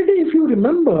 Yesterday, if you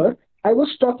remember, I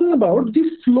was talking about the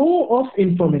flow of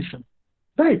information,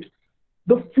 right?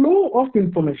 The flow of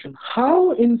information,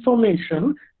 how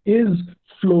information is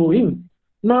flowing.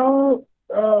 Now,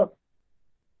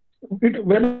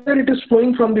 whether it is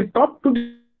flowing from the top to the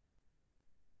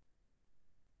bottom, or bottom to the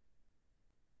top,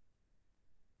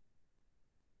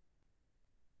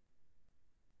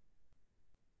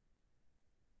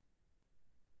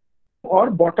 or top to the bottom, or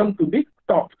bottom to the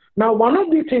top. Now, one of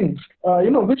the things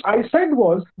which I said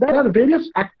was that there are various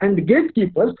and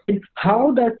gatekeepers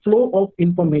how that flow of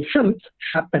information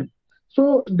happen.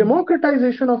 So,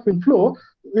 democratization of inflow,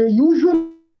 usually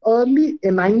in the early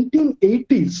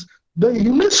 1980s, the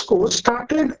UNESCO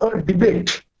started a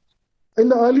debate in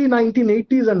the early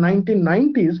 1980s and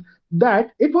 1990s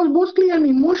that it was mostly an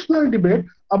emotional debate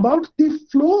about the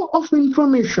flow of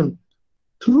information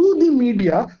through the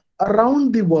media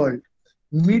around the world.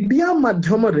 Media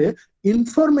ମାଧ୍ୟମରେ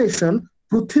information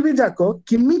ପୃଥିବୀ ଯାକ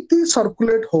କେମିତି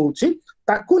circulate ହଉଛି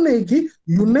ତାକୁ ନେଇକି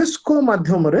UNESCO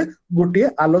ମାଧ୍ୟମରେ ଗୋଟିଏ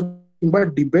ଆଲୋଚନା କିମ୍ବା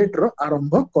ଡିବେଟ ର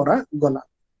ଆରମ୍ଭ କରାଗଲା.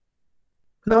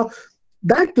 Now,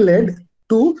 that led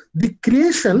to the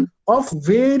creation of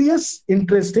various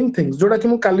interesting things. जोटा कि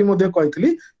ମୁଁ काली ମଧ୍ୟ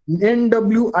କହିଥିଲି,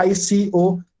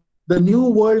 NWICO, the New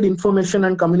World Information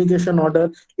and Communication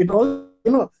Order. It also,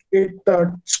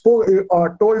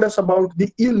 told us about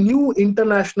the new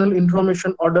International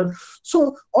Information Order.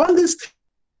 So all these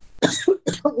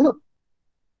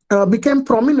became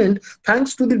prominent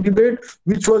thanks to the debate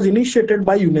which was initiated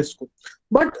by UNESCO.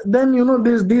 But then,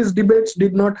 these debates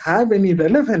did not have any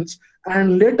relevance,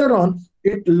 and later on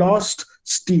it lost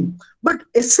steam. But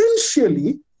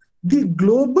essentially,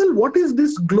 what is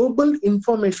this global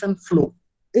information flow?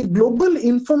 A global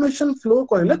information flow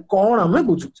कहले कौन हमें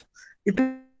बुझुचे? It is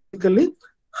basically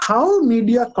how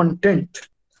media content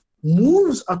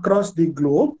moves across the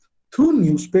globe through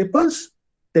newspapers,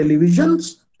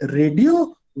 televisions,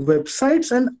 radio,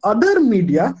 websites, and other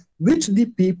media which the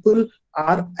people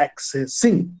are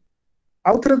accessing.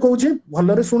 आउथरे कहूचे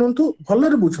भलरे सुनंतु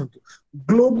भलरे बुझंतु.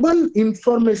 Global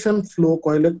information flow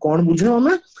कहले कौन बुझे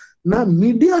हमें ना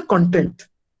media content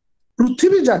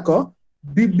पृथ्वी जाक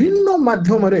विभिन्न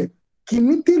माध्यम रे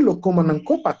किमिति लोक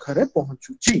माननको पाखरे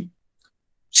पहुंचुची.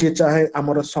 से चाहे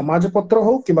आमर समाज पत्र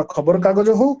हो किबा खबर कागज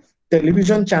हो,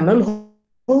 टेलीविजन चैनल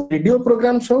हो, रेडियो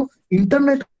प्रोग्राम्स हो,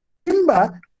 इंटरनेट किंबा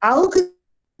आउ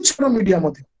किछि मीडिया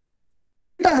मध्ये.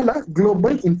 एटा हला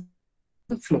ग्लोबल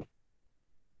इंफॉर्मेशन फ्लो.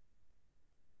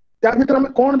 त्या भीतर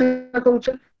हमें कौन देखा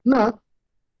करूचे ना,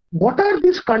 what are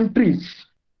these countries?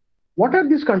 What are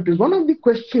these countries? One of the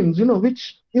questions,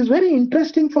 which is very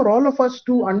interesting for all of us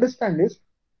to understand is,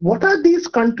 what are these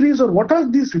countries or what are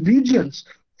these regions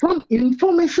from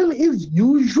information is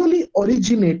usually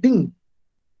originating?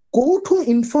 कोठु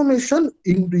information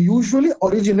usually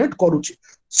originate करूची,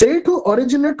 सेठु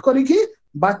originate करिकी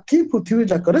बाकी पृथ्वी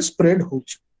जाकरे spread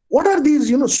होची. What are these,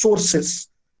 sources?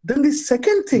 Then the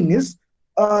second thing is,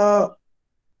 are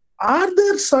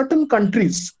there certain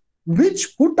countries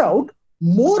which put out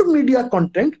more media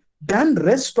content than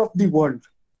rest of the world?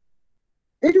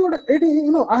 I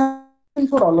have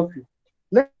for all of you.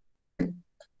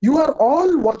 You are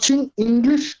all watching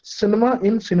English cinema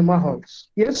in cinema halls.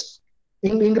 Yes,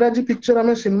 in Ingraji picture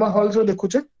ame cinema halls ro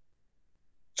dekhuche.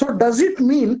 So does it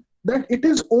mean that it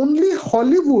is only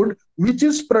Hollywood which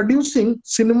is producing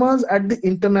cinemas at the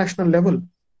international level?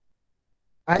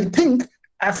 I think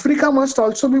Africa must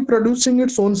also be producing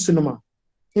its own cinema.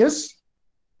 Yes,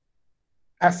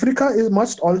 Africa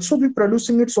must also be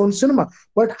producing its own cinema.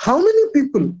 But how many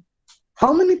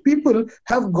people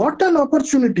have got an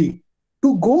opportunity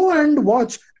to go and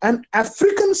watch an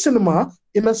African cinema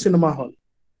in a cinema hall?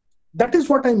 That is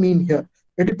what I mean here.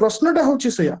 Eighty प्रश्नटा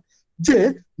होची सेया जे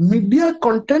media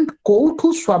content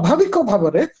कोठु स्वाभाविक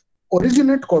भाबरे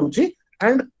originate करूची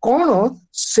and कोन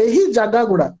सेही जागा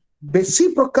गुडा बेसी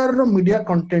प्रकार रो media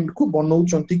content को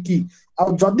बनौचंती की आ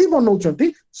जदी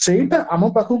बनौचंती सेटा आम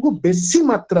पाखु को बेसी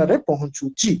मात्रा रे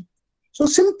पहुंचुची. So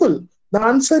simple, the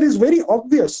answer is very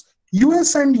obvious.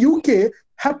 US and UK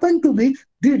happen to be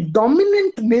the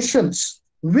dominant nations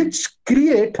which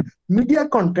create media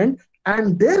content,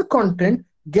 and their content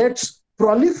gets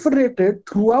proliferated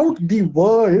throughout the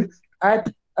world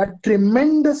at a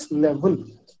tremendous level.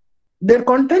 Their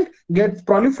content gets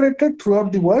proliferated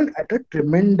throughout the world at a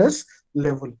tremendous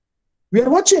level. We are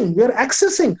watching, we are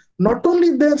accessing not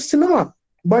only their cinema,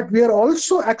 but we are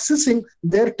also accessing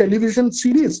their television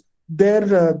series,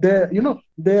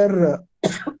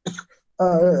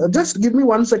 just give me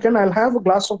 1 second, I'll have a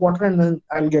glass of water and then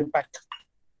I'll get back.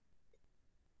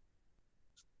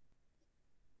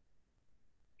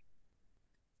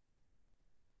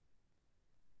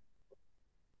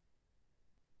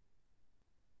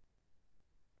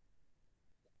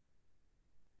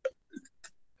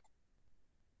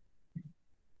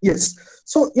 Yes.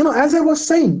 So, as I was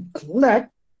saying,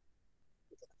 that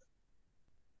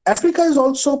Africa is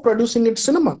also producing its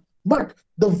cinema, but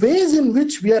the ways in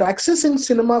which we are accessing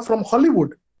cinema from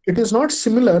Hollywood, it is not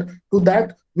similar to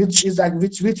that which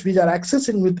we are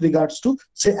accessing with regards to,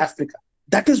 say, Africa.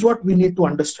 That is what we need to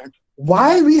understand.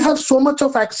 Why we have so much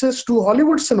of access to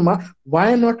Hollywood cinema?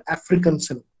 Why not African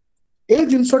cinema? ए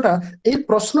जिनसटा ए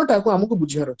प्रश्नटा को हमको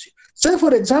बुझियार अछि. Say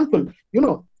for example,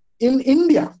 in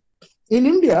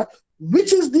India,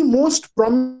 which is the most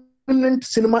prominent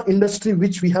cinema industry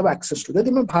which we have access to?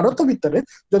 जदि मैं भारत भितर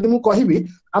जदि मु कहिबी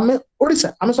आमे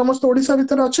ओडिसा, आमे समस्त ओडिसा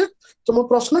भितर अच्छे, तो मो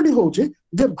प्रश्नटी होउची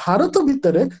जे भारत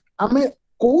भितर आमे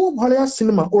को भलिया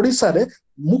सिनेमा ओडिसा रे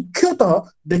मुख्यतः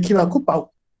देखिबा को पाउ?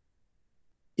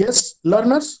 यस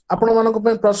लर्नर्स, आपण मानको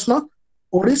पे प्रश्न.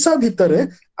 ओडिसा भितरे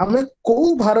आमे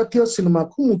को भारतीय सिनेमा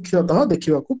को मुख्यतः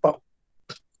देखिबा को पाउ?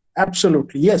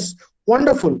 Absolutely, yes.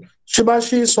 Wonderful.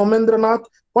 Shibashi, Somendranath,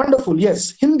 wonderful.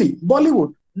 Yes. Hindi,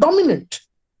 Bollywood, dominant.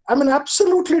 I mean,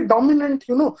 absolutely dominant,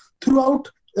 throughout,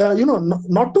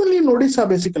 not only in Odisha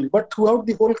basically, but throughout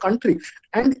the whole country.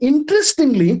 And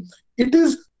interestingly, it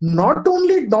is not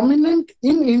only dominant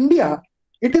in India,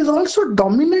 it is also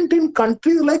dominant in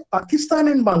countries like Pakistan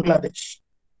and Bangladesh.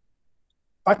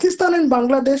 Pakistan and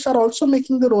Bangladesh are also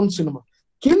making their own cinema.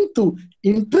 Kintu,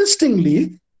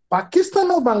 interestingly,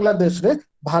 Pakistan और बांग्लादेश रे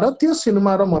भारतीय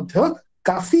cinema रो मध्य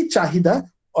काफी चाहिदा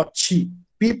अछि.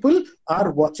 People are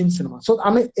watching cinema. सो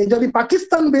आमे जदि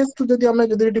Pakistan based जदि आमे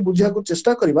जदि एटी बुझिया को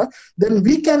चेष्टा करिबा, then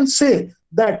we can say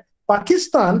that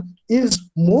Pakistan is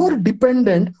more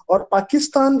dependent, or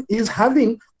Pakistan is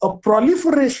having a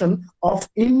proliferation of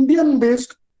Indian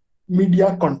based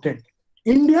media content.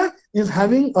 India is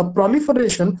having a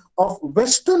proliferation of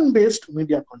Western based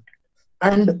media content.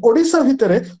 And Odisha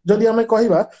भितरे जदि आमे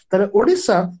कहिबा ताले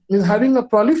Odisha is having a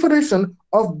proliferation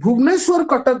of Bhubaneswar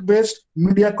Cuttack based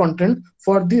media content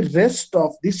for the rest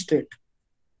of the state.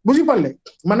 बुझी पाले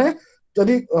माने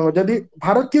जदि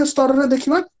भारतीय स्तर रे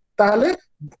देखिबा ताले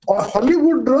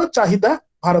हॉलीवुड रो चाहिदा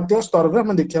भारतीय स्तर रे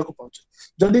हम देखिया को पाउछ.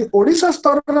 जदि ओडिशा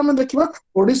स्तर रे हम देखिबा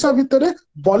ओडिशा भितरे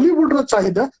बॉलीवुड रो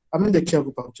चाहिदा हम देखिया को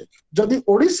पाउछ. जदि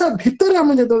ओडिशा भितरे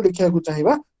हम जदि देखिया को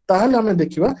चाहिबा ताहले हमें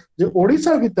देखिबा जे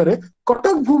ओडिशा भितरे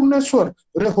कटक भुवनेश्वर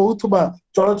रे होउथबा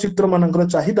चलचित्र मानकर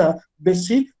चाहिदा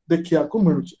बेसी देखिया को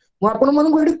मिलुची. मु आपण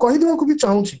मानक एडी कहि देबा को भी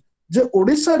चाहूची जे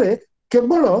ओडिशा रे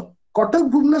केवल कटक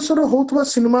भुवनेश्वर होउथबा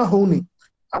सिनेमा होउनी.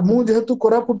 मु जेहेतु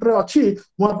कोरापुट रे अछि,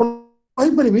 मु आपण कहि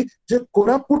परिबी जे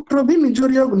कोरापुट रो भी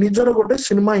निजर गोटे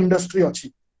सिनेमा इंडस्ट्री अछि.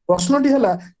 प्रश्नटी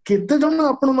हला केते जण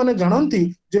आपण माने जानंती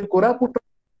जे कोरापुट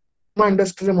सिनेमा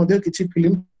इंडस्ट्री रे मध्ये किछि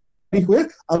फिल्म हुए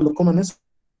आ लोक माने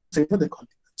सेटा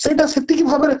देखंती. सेटा सेतिकी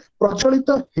भाबरे प्रचलित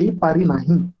हेई पारि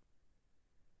नाही.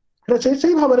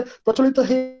 सेई भाबरे प्रचलित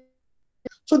हे.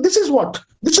 So this is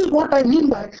what I mean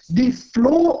by the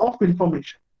flow of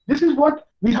information. This is what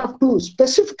we have to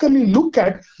specifically look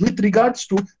at with regards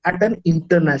to at an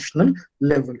international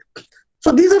level.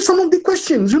 So these are some of the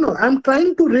questions, I'm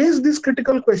trying to raise these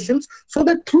critical questions so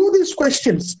that through these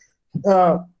questions,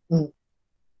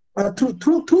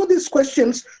 through these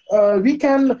questions, we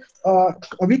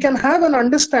can have an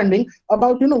understanding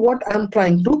about what I'm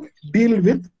trying to deal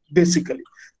with basically.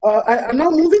 Now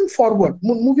moving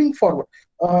forward.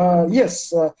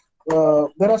 Yes,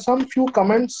 there are some few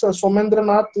comments.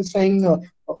 Somendranath is saying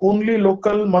only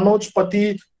local. Manoj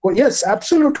Pati. Yes,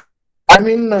 absolutely. I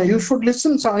mean, you should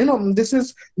listen. So, this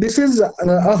is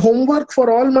a homework for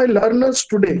all my learners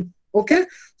today. Okay,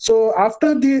 so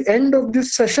after the end of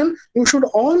this session, you should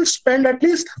all spend at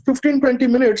least 15-20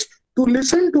 minutes to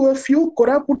listen to a few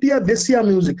Koraputia Desia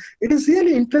music. It is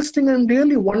really interesting and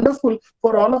really wonderful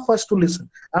for all of us to listen.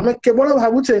 Ame kebala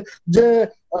bhabuche je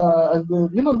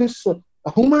this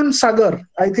Human Sagar.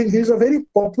 I think he's a very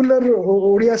popular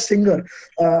Odia singer,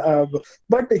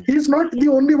 but he's not the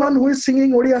only one who is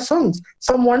singing Odia songs.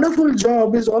 Some wonderful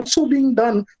job is also being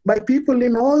done by people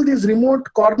in all these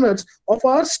remote corners of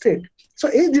our state. So,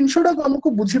 ए जिनसटा को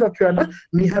हमको बुझी रखियाटा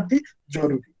निहाती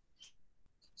जरूरी.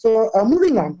 So,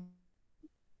 moving on.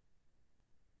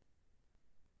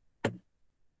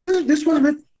 This was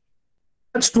with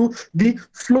regards to the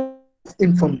flow of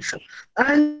information,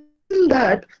 and in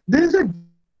that there is a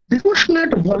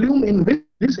disproportionate volume in which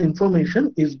this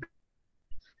information is.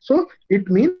 So it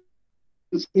means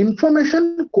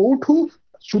information कोठू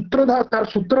सूत्रधार तार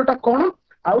सूत्रटा कोन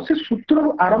आउ से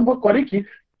सूत्र आरंभ करी कि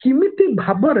किमिति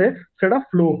भाबरे सेडा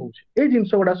फ्लो होउछ. ए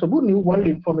जिंस गुडा सब न्यू वर्ल्ड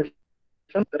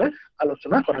इंफॉर्मेशन रे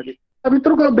आलोचना करा जे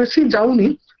भीतर को बेसी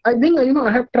जाउनी. I think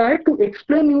I have tried to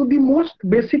explain you the most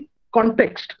basic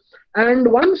context,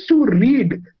 and once you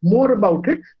read more about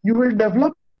it, you will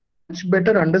develop much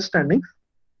better understanding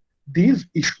these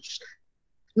issues.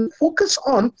 Focus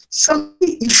on some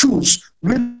issues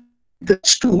with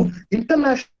threats to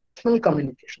international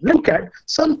communication. Let's look at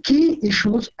some key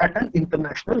issues at an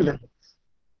international level.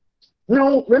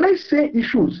 Now, when I say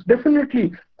issues,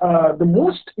 definitely the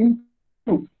most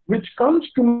issue which comes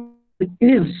to mind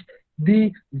is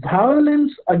the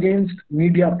violence against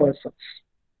media persons.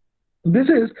 This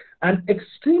is an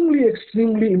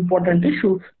extremely important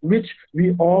issue which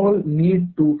we all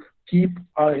need to keep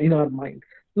in our mind.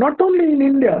 Not only in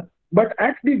India, but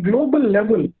at the global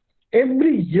level,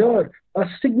 every year a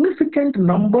significant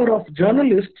number of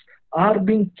journalists are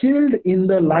being killed in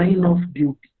the line of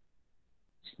duty.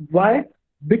 Why?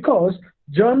 Because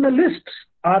journalists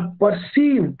are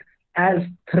perceived as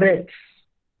threats.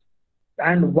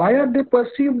 And why are they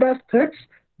perceived as threats?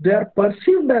 They are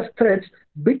perceived as threats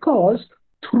because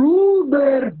through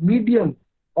their medium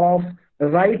of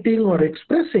writing or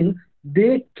expressing,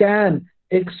 they can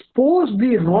expose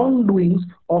the wrongdoings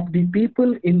of the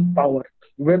people in power,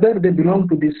 whether they belong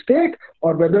to the state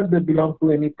or whether they belong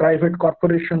to any private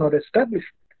corporation or establishment.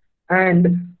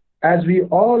 And as we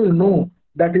all know,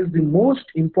 that is the most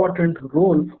important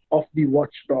role of the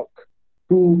watchdog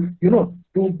to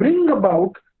bring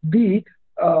about the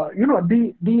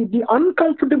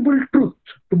uncomfortable truth,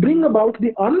 to bring about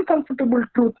the uncomfortable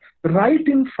truth right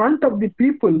in front of the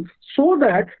people so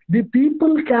that the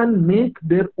people can make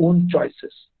their own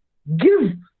choices.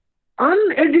 Give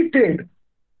unedited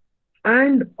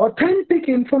and authentic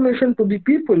information to the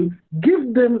people,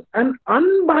 give them an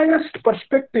unbiased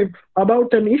perspective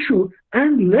about an issue,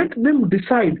 and let them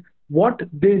decide what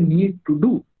they need to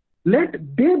do. Let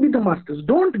they be the masters.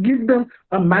 Don't give them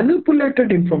a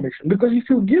manipulated information, because if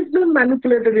you give them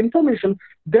manipulated information,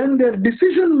 then their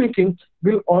decision making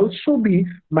will also be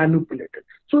manipulated.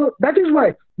 So that is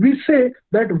why we say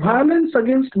that violence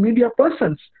against media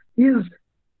persons is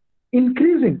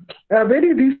increasing.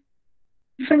 Very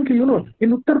recently,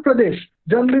 in Uttar Pradesh,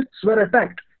 journalists were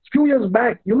attacked. Few years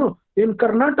back, in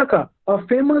Karnataka, a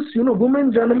famous,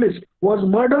 woman journalist was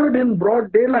murdered in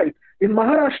broad daylight. In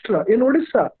Maharashtra, in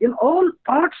Orissa, in all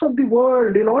parts of the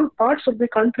world, in all parts of the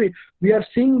country, we are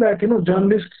seeing that,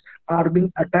 journalists are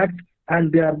being attacked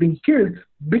and they are being killed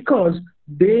because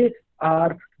they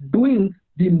are doing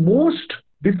the most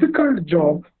difficult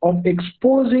job of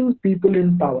exposing people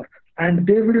in power. And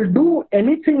they will do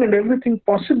anything and everything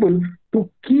possible to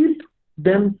keep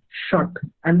them shut.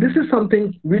 And this is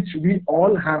something which we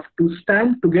all have to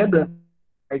stand together and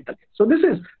fight against. So this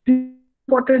is the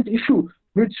important issue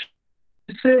which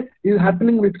I say is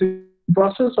happening with the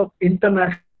process of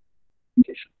international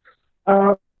communication.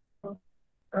 Uh,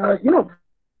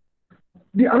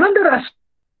 the another aspect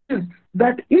is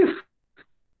that if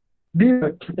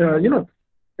the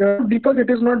Deepak, it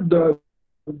is not the,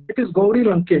 it is Gauri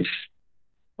Lankesh.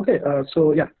 Okay,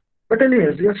 so yeah. But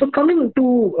anyways, yeah. So coming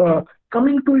to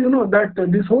that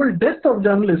this whole death of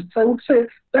journalists, I would say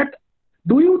that,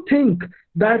 do you think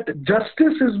that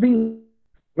justice is being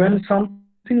when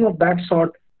something of that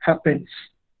sort happens?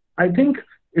 I think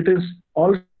it is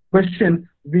also a question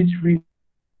which we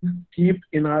keep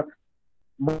in our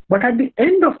mind. But at the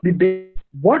end of the day,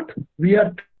 what we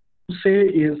are trying to say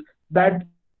is that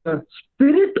the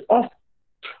spirit of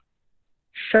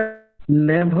shall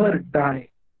never die.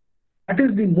 That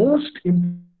is the most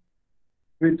important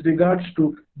with regards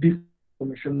to the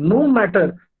information. No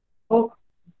matter how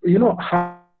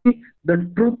how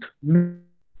the truth may,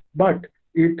 but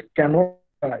it cannot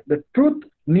die. The truth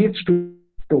needs to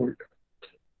be told.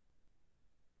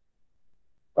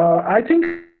 I think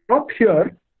stop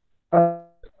here,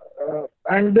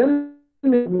 and then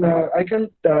I can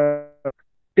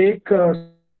take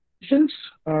questions.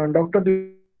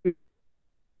 Dr.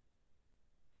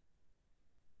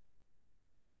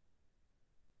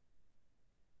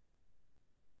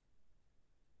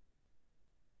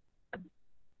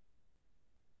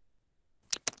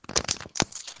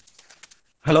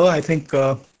 Hello, I think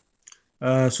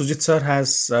Sujit sir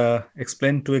has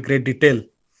explained to a great detail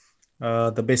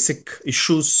the basic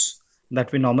issues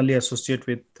that we normally associate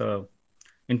with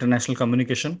international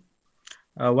communication.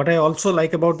 What I also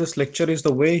like about this lecture is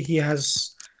the way he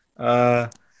has uh,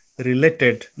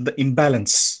 related the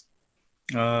imbalance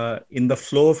in the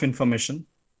flow of information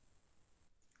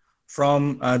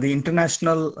from the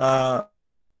international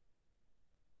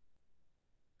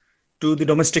to the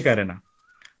domestic arena.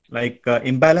 Like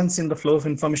imbalance in the flow of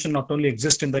information not only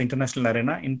exists in the international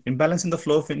arena, imbalance in the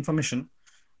flow of information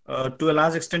to a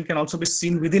large extent can also be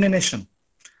seen within a nation.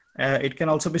 It can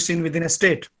also be seen within a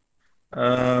state.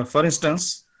 For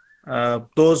instance,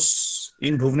 those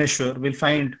in Bhubaneswar will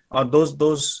find, or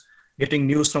those getting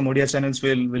news from Odia channels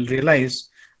will realize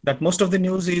that most of the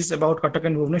news is about Cuttack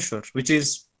and Bhubaneswar, which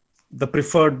is the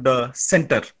preferred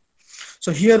center.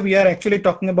 So here we are actually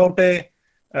talking about a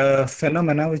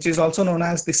phenomena which is also known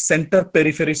as the center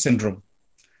periphery syndrome.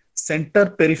 Center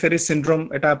periphery syndrome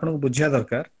এটা আপনাকে বুঝিয়া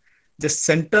দরকার যে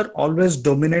center always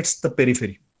dominates the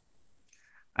periphery.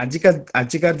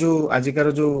 आजिकार जो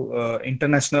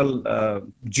international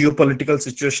geopolitical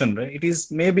situation, right? It is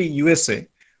maybe USA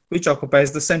which occupies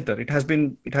the center. It has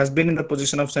been in the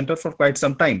position of center for quite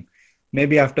some time,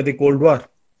 maybe after the Cold War.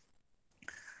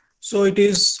 So it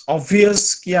is obvious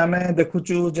कि आमे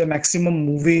देखुचु जे maximum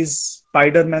movies,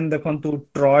 Spider-Man देखंतु,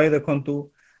 Troy देखंतु,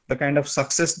 the kind of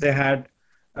success they had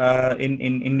in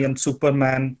Indian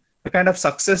Superman, the kind of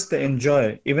success they enjoy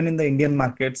even in the Indian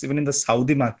markets, even in the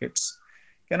Saudi markets,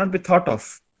 cannot be thought of.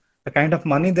 The kind of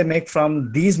money they make from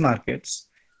these markets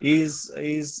is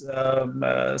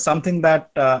something that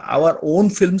our own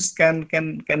films can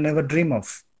never dream of.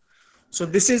 So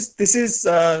this is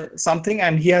something,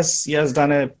 and he has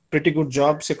done a pretty good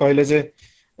job. Se kahile je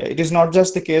it is not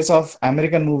just the case of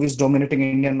American movies dominating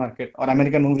Indian market or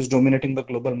American movies dominating the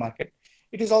global market.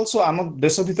 It is also am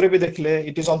desho bhitre bhi dekhle,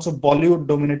 it is also Bollywood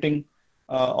dominating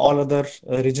all other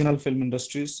regional film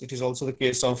industries. It is also the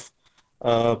case of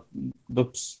uh, the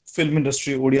film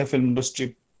industry, Odia film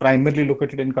industry, primarily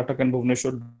located in Cuttack and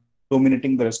Bhubaneswar,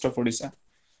 dominating the rest of Odisha.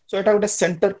 So it has a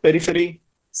center periphery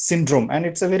syndrome, and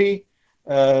it's a very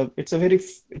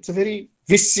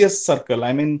vicious circle.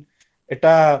 I mean,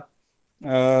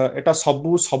 এটা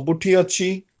ସବୁଠି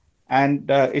ଅଛି, and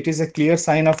it is a clear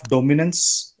sign of dominance.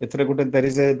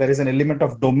 There is an element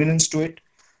of dominance to it.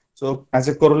 So as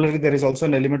a corollary, there is also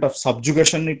an element of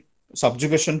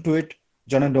subjugation to it.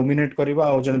 ଜଣେ dominate କରିବା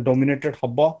ଆଉ ଜଣେ dominated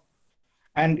ହବ,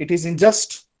 and it is unjust.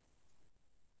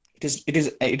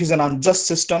 It is an unjust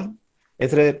system.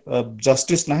 ଏଥିରେ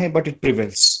justice ନାହିଁ, but it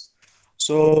prevails.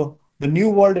 So the New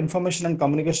World Information and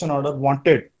Communication Order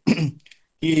wanted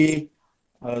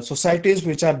societies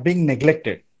which are being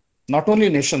neglected, not only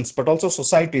nations but also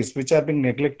societies which are being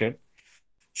neglected,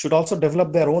 should also develop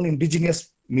their own indigenous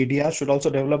media, should also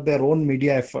develop their own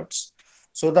media efforts,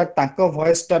 so that ତାଙ୍କ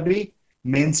voice ଟା ବି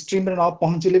mainstream ରେ ନ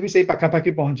ପହଞ୍ଚିଲେ ବି ସେଇ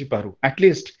ପାଖାପାଖି ପହଞ୍ଚି ପାରୁ. At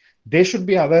least they should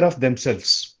be aware of themselves.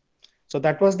 So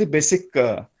that was the basic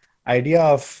idea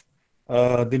of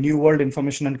the New World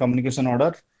Information and Communication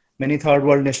Order. Many third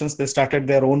world nations, they started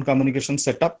their own communication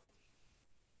setup.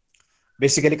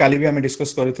 Basically काली भी हमें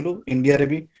discuss करिथिलु, India रे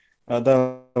भी the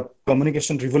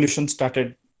communication revolution started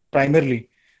primarily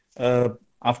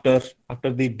after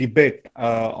the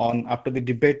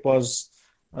debate was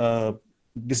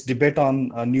this debate on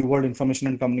New World Information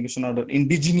and Communication Order.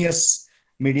 Indigenous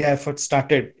media efforts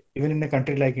started even in a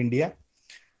country like India.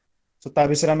 So ता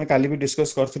विषय में काली भी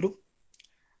discuss करथिलु.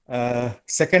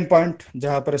 Second point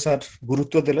जहाँ पर sir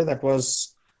गुरुत्व देले, that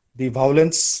was the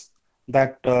violence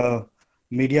that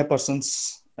media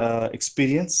persons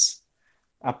experience.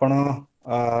 आपण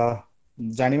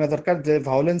जानिबा दरकार जे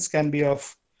violence can be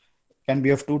of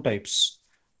two types.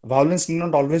 Violence need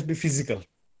not always be physical.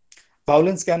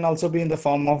 Violence can also be in the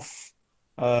form of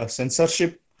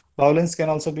censorship. Violence can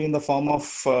also be in the form of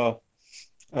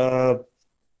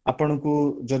ଆପଣଙ୍କୁ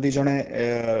ଯଦି ଜଣେ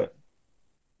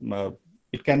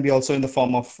it can be also in the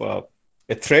form of a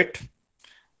threat.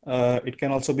 It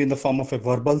can also be in the form of a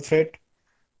verbal threat.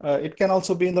 It can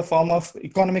also be in the form of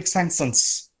economic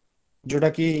sanctions. जोटा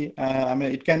कि I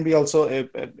mean, it can be also in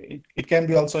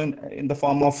the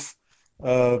form of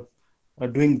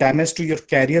doing damage to your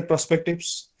career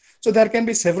perspectives. So there can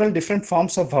be several different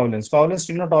forms of violence. Violence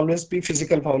need not always be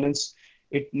physical violence.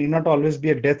 It need not always be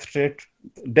a death threat,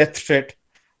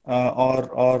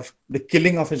 or the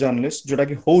killing of a journalist. जोटा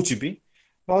कि होउछि भी,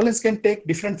 violence can take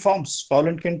different forms.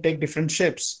 Violence can take different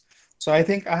shapes. So I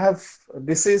think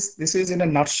this is in a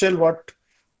nutshell what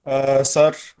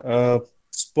sir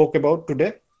spoke about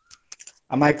today.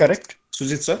 Am I correct,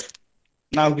 Sujit sir?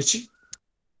 Now Gichi.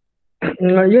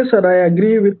 Yes, sir. I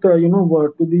agree with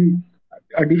to the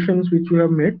additions which you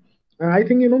have made. I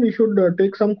think we should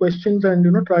take some questions and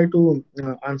try to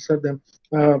answer them.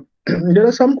 There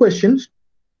are some questions.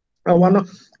 One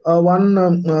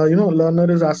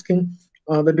learner is asking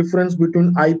the difference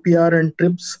between IPR and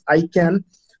TRIPS ICANN.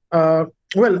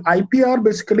 Well, IPR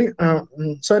basically,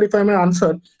 sir, if I may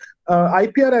answer,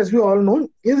 IPR, as we all know,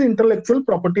 is intellectual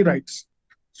property rights.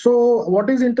 So what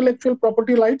is intellectual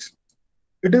property rights?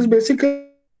 It is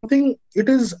basically something, it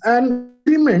is an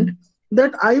agreement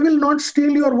that I will not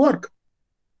steal your work.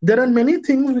 There are many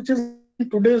things which is happening in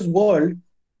today's world,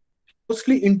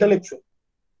 mostly intellectual.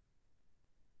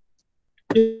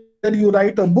 Whether you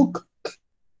write a book or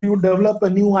you develop a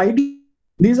new idea,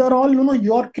 these are all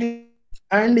your creation.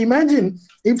 And imagine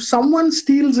if someone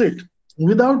steals it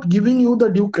without giving you the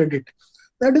due credit.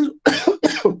 That is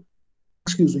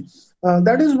excuse me,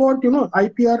 That is what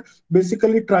IPR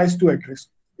basically tries to address.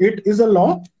 It is a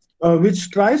law which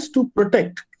tries to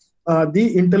protect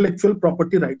the intellectual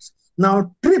property rights.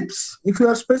 Now, TRIPS, if you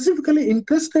are specifically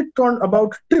interested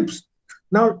about TRIPS,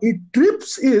 now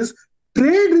TRIPS is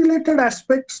trade-related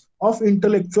aspects of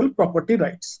intellectual property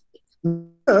rights. Now,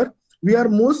 here we are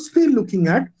mostly looking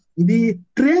at the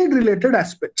trade-related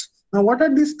aspects. Now, what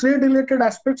are these trade-related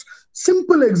aspects?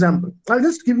 Simple example. I'll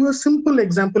just give you a simple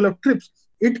example of TRIPS.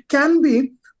 It can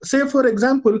be, say, for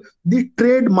example, the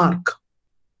trademark.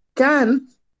 Can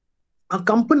a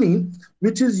company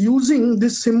which is using the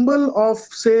symbol of,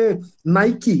 say,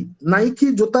 Nike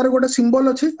jotar gote symbol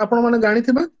ache apna mane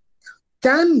janithiba,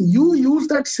 can you use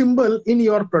that symbol in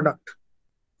your product?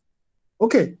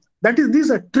 Okay, that is,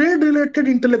 these are trade related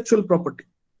intellectual property.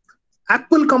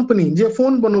 Apple company je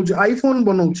phone banauche, iPhone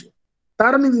banauche,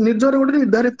 तार निर्जर गोटे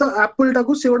निर्धारित Apple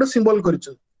टाकू से गोटे symbol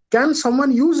करिछन. Can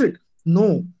someone use it?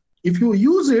 No. If you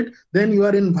use it, then you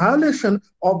are in violation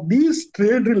of these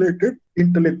trade related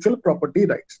intellectual property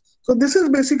rights. So this is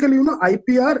basically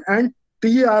IPR and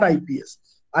TRIPS.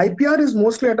 IPR is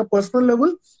mostly at a personal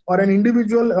level or an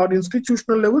individual or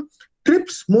institutional level.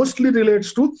 TRIPS mostly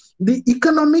relates to the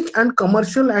economic and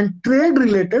commercial and trade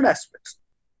related aspects,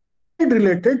 trade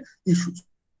related issues,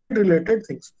 trade related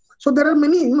things. So there are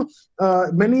many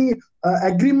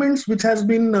agreements which has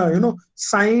been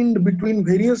signed between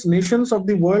various nations of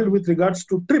the world with regards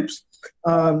to TRIPS.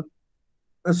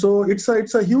 So it's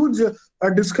a huge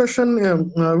discussion.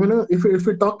 If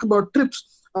we talk about TRIPS.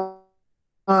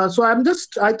 So I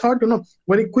thought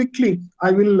very quickly I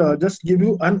will just give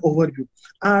you an overview.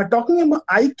 Talking about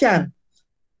ICANN.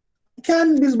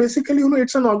 ICANN is basically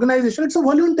it's an organization. It's a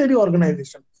voluntary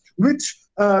organization which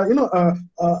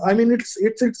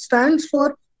it stands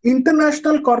for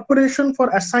International Corporation for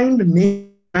Assigned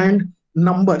Names and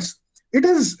Numbers. It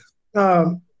is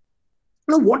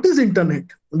what is internet?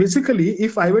 Basically,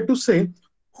 if I were to say,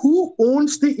 who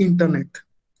owns the internet?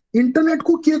 Internet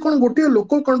को किए कौन गोटे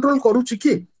लोक control करूची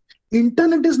कि?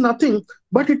 Internet is nothing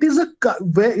but it is a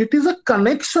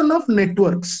connection of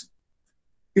networks.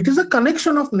 It is a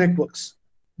connection of networks.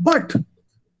 But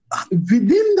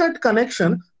within that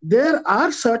connection, there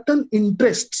are certain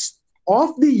interests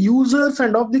of the users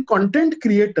and of the content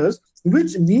creators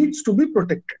which needs to be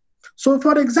protected. So,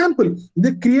 for example,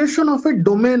 the creation of a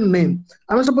domain name.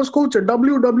 I am suppose coach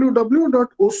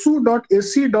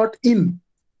www.osu.ac.in.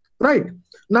 Right?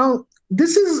 Now,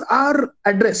 this is our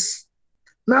address.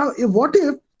 Now, what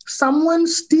if someone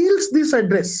steals this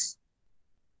address?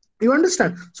 You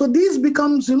understand? So these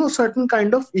becomes certain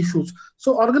kind of issues.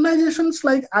 So organizations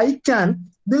like ICANN,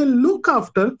 they look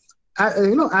after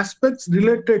aspects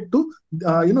related to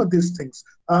these things,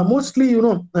 mostly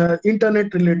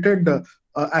internet related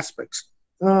aspects.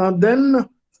 Then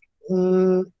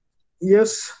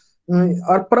yes,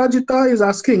 Arprajita is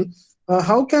asking,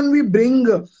 how can we bring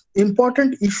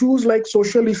important issues like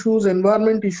social issues,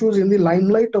 environment issues in the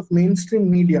limelight of mainstream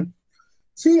media?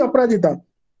 See, Aprajita,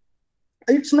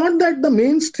 it's not that the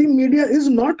mainstream media is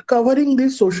not covering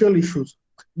these social issues.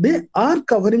 They are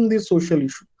covering these social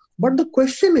issues. But the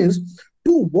question is,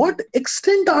 to what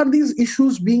extent are these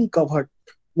issues being covered?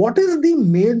 What is the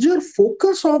major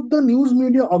focus of the news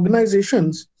media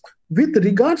organizations with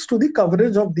regards to the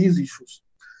coverage of these issues?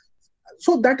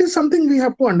 So that is something we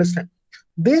have to understand.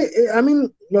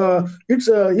 It's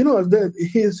a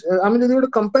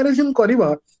comparison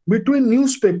kariba between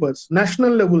newspapers,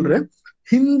 national level re,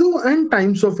 Hindu and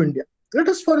Times of India. Let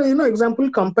us, for example,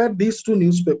 compare these two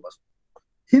newspapers.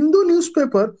 Hindu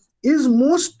newspaper is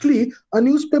mostly a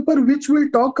newspaper which will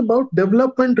talk about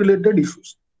development related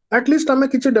issues. At least ame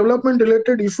kiche development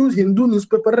related issues Hindu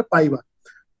newspaper re paiba.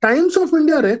 Times of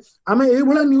India re ame ei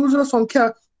bhala news ra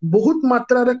sankhya bahut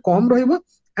matra re kom rahiba,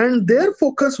 and their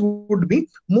focus would be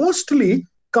mostly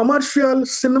commercial,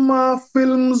 cinema,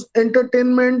 films,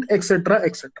 entertainment, etc.,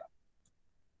 etc.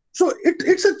 So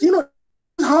it's a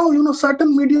how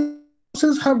certain media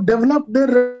houses have developed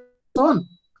their on.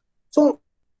 So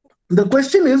the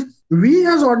question is, we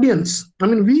as audience,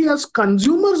 we as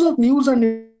consumers of news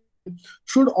and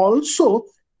should also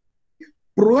be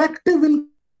proactive in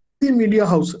the media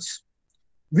houses.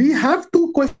 We have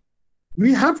to question,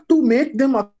 we have to make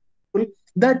them accountable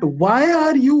that why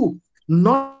are you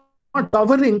not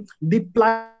covering the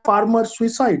plight of farmer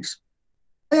suicides?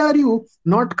 Why are you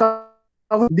not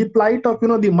covering the plight of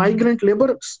the migrant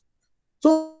laborers?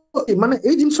 So माने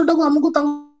ए जिंसटा को हमको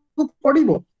तांको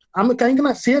पड़िबो, हम काहे कि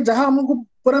ना से जहा हमको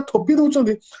पूरा थोपी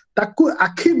दउचंदी ताकू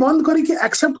आखी बंद करी कि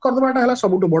एक्सेप्ट कर दबाटा हला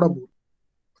सबटो बड़ भूल.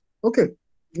 Okay,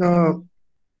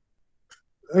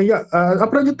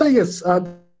 Aprajita, yes,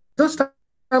 just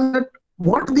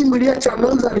what the media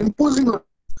channels are imposing on,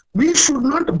 we should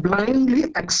not blindly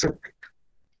accept it.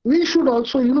 We should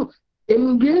also,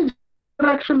 engage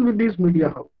interaction with these media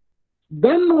houses.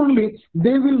 Then only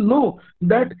they will know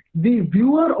that the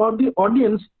viewer or the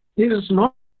audience is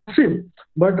not passive,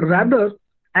 but rather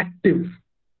active.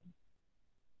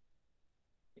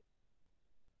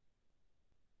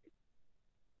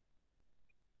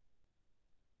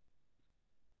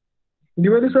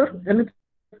 Dwivedi sir, anything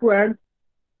you would like to add?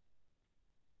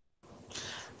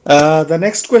 The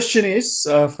next question is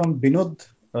from Binod.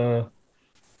 Uh,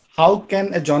 how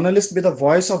can a journalist be the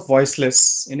voice of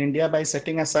voiceless in India by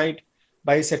taking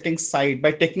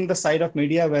the side of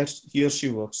media where he or she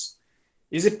works?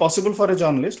 Is it possible for a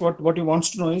journalist? What he wants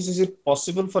to know is it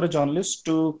possible for a journalist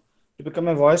to become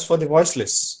a voice for the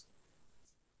voiceless?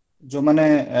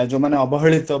 ଯୋଉମାନେ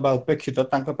ଅବହେଳିତ ବା ଉପେକ୍ଷିତ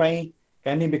ତାଙ୍କ ପାଇଁ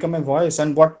can he become a voice, and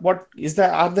what is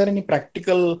there, are there any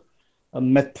practical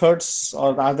methods, or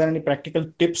are there any practical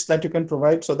tips that you can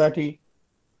provide so that he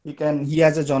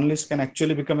as a journalist can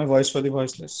actually become a voice for the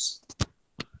voiceless?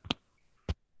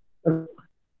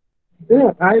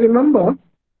 Yeah, I remember,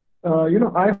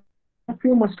 I hope all of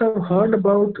you must have heard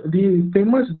about the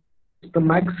famous, the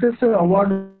Magsaysay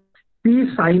Award P.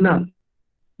 Sainath.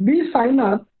 B.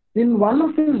 Sainath, in one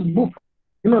of his books,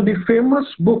 the famous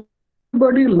book,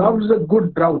 Everybody Loves a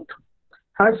Good Drought,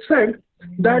 has said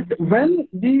that when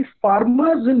the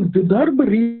farmers in Vidarbha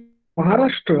region,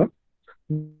 Maharashtra,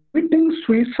 committing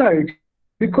suicide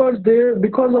because of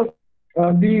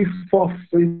the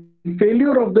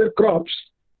failure of their crops,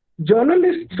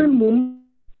 journalists in Mumbai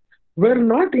were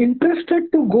not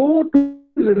interested to go to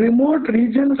these remote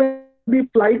regions and the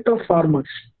plight of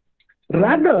farmers.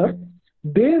 Rather,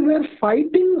 they were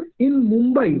fighting in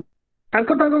Mumbai. Not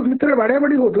in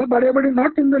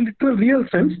the literal real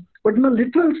sense, but in a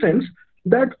literal sense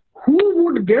that who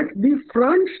would get the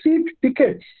front seat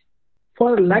tickets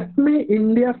for Lakme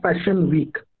India Fashion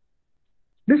Week.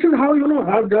 This is how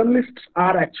our journalists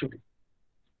are actually.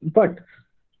 But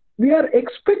we are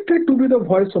expected to be the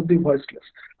voice of the voiceless.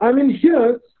 I mean,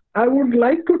 here I would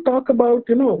like to talk about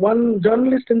one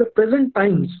journalist in the present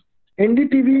times,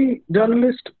 NDTV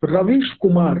journalist Ravish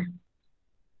Kumar.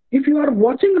 If you are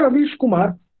watching Ravish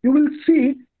Kumar, you will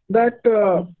see that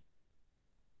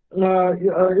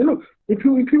if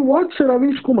you watch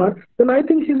Ravish Kumar, then I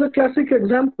think he's a classic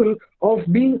example of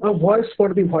being a voice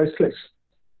for the voiceless.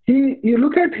 You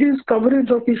look at his coverage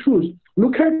of issues,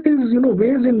 look at his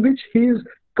ways in which he is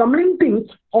commenting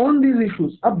on these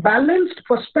issues, a balanced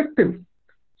perspective.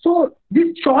 So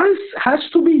the choice has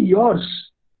to be yours.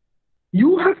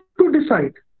 You have to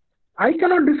decide. I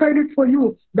cannot decide it for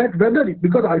you that whether,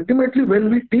 because ultimately when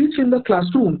we teach in the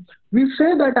classroom, we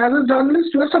say that as a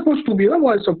journalist, you are supposed to be a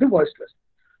voice of the voiceless.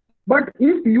 But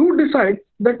if you decide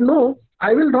that no,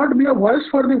 I will not be a voice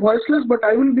for the voiceless, but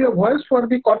I will be a voice for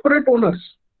the corporate owners,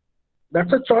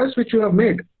 that's a choice which you have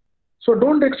made. So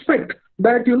don't expect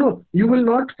that, you will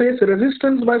not face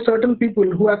resistance by certain people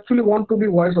who actually want to be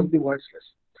voice of the voiceless.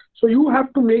 So you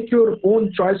have to make your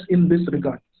own choice in this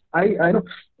regard. I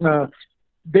know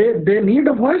they need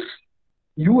a voice.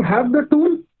 You have the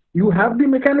tool, you have the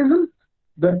mechanism.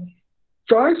 The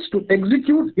choice to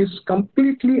execute is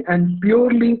completely and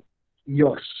purely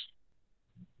yours.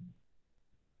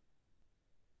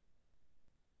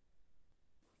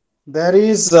 There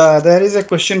is a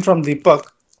question from Deepak.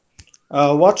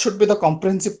 What should be the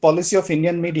comprehensive policy of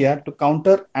Indian media to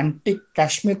counter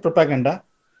anti-Kashmir propaganda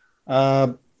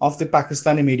of the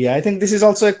Pakistani media? I think this is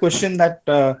also a question that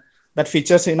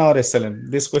features in our SLM.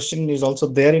 This question is also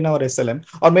there in our SLM,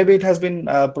 or maybe it has been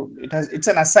it's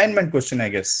an assignment question, I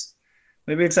guess.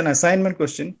 Maybe it's an assignment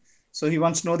question. So he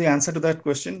wants to know the answer to that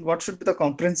question. What should be the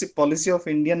comprehensive policy of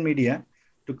Indian media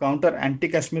to counter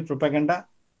anti-Kashmir propaganda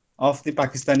of the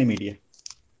Pakistani media?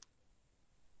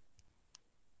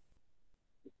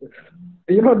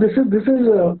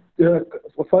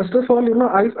 First of all,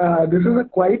 this is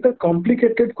quite a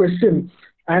complicated question.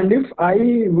 And if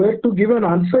I were to give an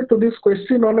answer to this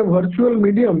question on a virtual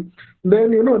medium,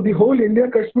 then, the whole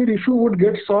India-Kashmir issue would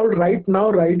get solved right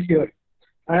now, right here.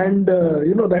 And,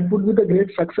 that would be the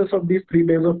great success of these 3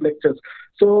 days of lectures.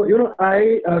 So,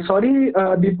 sorry,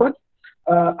 Deepak,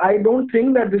 I don't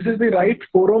think that this is the right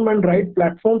forum and right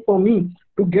platform for me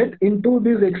to get into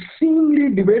this extremely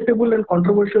debatable and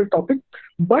controversial topic.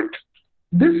 But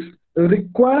this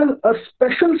requires a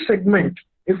special segment.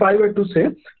 If I were to say,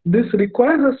 this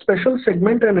requires a special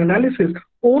segment and analysis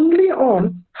only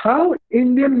on how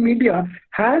Indian media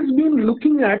has been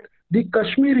looking at the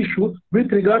Kashmir issue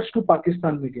with regards to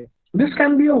Pakistan media. This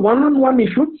can be a one-on-one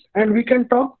issue, and we can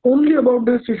talk only about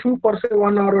this issue for say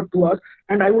 1 hour or 2 hours,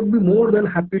 and I would be more than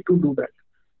happy to do that.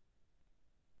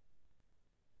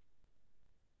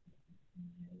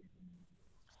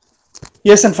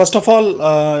 Yes, and first of all,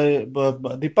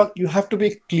 Deepak, you have to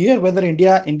be clear whether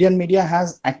Indian media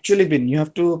has actually been. You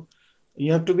have to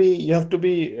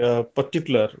be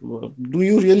particular. Do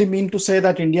you really mean to say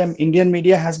that Indian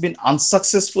media has been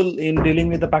unsuccessful in dealing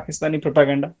with the Pakistani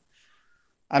propaganda?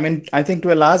 I mean, I think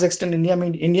to a large extent,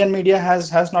 Indian media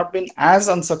has not been as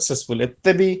unsuccessful.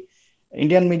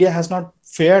 Indian media has not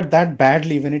fared that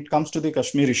badly when it comes to the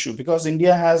Kashmir issue, because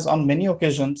India has on many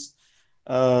occasions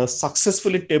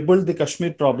successfully tabled the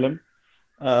Kashmir problem,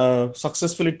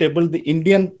 successfully tabled the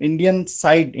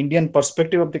Indian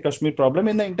perspective of the Kashmir problem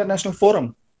in the international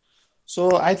forum.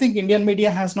 So I think Indian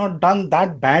media has not done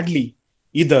that badly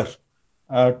either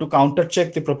to counter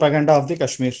check the propaganda of the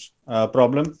Kashmir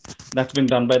problem that's been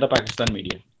done by the Pakistan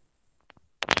media.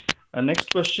 Next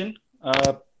question.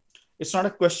 It's not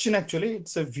a question actually,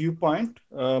 it's a viewpoint.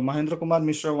 Mahendra Kumar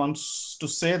Mishra wants to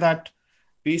say that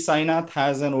P. Sainath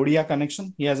has an Odia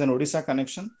connection, he has an Odisha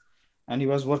connection, and he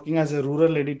was working as a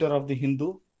rural editor of the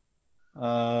Hindu.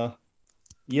 Uh,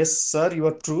 yes, sir, you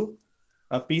are true.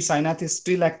 P. Sainath is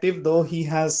still active, though he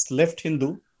has left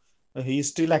Hindu. He is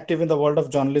still active in the world of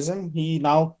journalism. He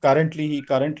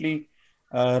currently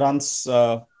runs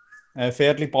a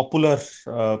fairly popular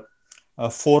a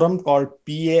forum called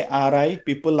PARI,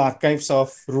 People Archives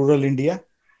of Rural India,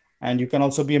 and you can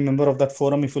also be a member of that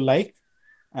forum if you like.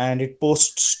 And it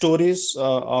posts stories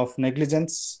of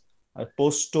negligence,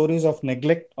 posts stories of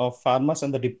neglect of farmers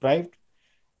and the deprived.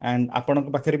 And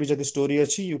ଆପଣଙ୍କ ପାଖରେ ବି ଯଦି story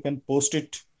ଅଛି, you can post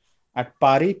it at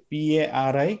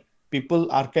PARI,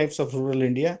 People Archives of Rural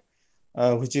India,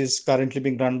 which is currently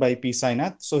being run by P.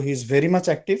 Sainath. So he is very much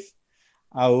active.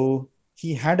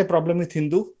 He had a problem with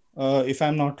Hindu. If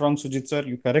I'm not wrong, Sujit sir,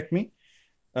 you correct me.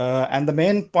 And the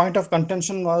main point of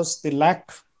contention was the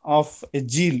lack of a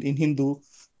zeal in Hindu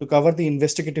to cover the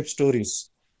investigative stories.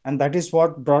 And that is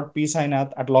what brought P.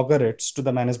 Sainath at loggerheads to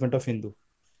the management of Hindu.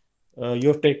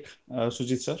 Your take,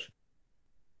 Sujit sir.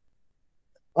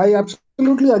 I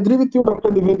absolutely agree with you, Dr.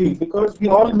 Divedi, because we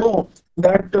all know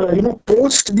that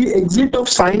post the exit of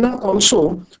Sainath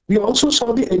also, we also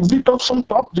saw the exit of some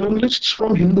top journalists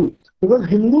from Hindu, because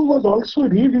Hindu was also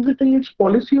revisiting its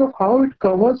policy of how it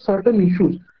covers certain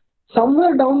issues.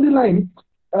 Somewhere down the line,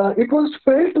 it was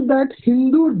felt that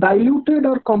Hindu diluted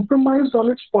or compromised on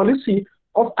its policy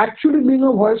of actually being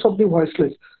a voice of the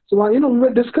voiceless. So, we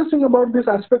were discussing about this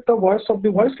aspect of voice of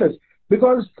the voiceless,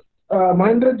 because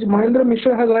Mahendra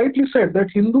Mishra has rightly said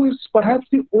that Hindu is perhaps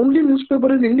the only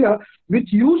newspaper in India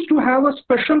which used to have a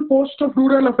special post of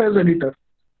rural affairs editor.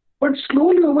 But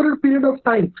slowly over a period of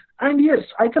time, and yes,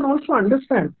 I can also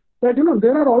understand that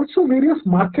there are also various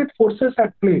market forces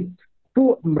at play.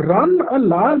 To run a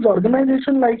large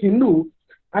organization like Hindu,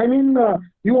 I mean,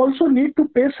 you also need to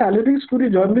pay salaries to the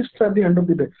journalists at the end of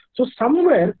the day. So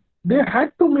somewhere they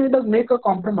had to make a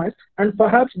compromise, and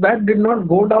perhaps that did not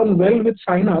go down well with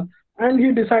Sainath, and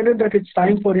he decided that it's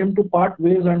time for him to part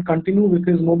ways and continue with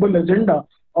his noble agenda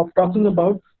of talking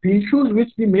about the issues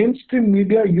which the mainstream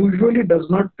media usually does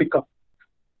not pick up.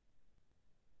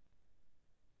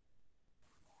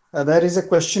 There is a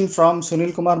question from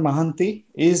Sunil Kumar Mohanty.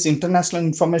 Is international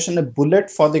information a bullet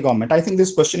for the government? I think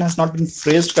this question has not been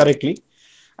phrased correctly.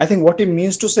 I think what he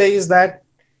means to say is that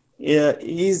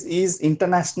is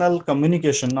international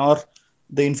communication, or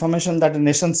the information that a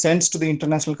nation sends to the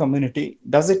international community,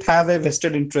 does it have a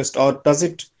vested interest, or does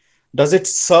it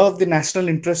serve the national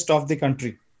interest of the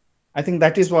country? I think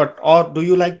that is what. Or do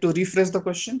you like to rephrase the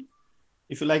question?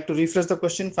 If you like to rephrase the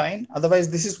question, fine.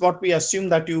 Otherwise, this is what we assume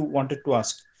that you wanted to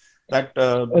ask. That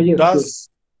Yes, yes. does.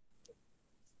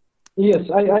 Yes,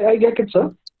 I get it,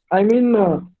 sir. I mean,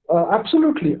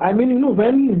 absolutely. I mean,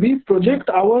 when we project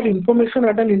our information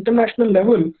at an international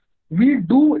level, we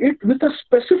do it with a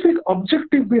specific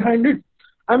objective behind it.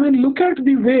 I mean, look at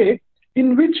the way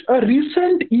in which a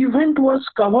recent event was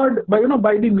covered by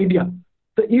the media.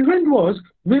 The event was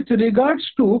with regards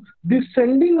to the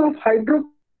sending of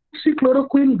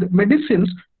hydroxychloroquine medicines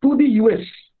to the US.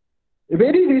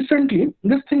 Very recently,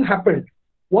 this thing happened.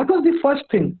 What was the first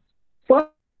thing?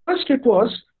 First, it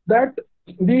was that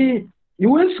the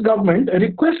US government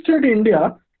requested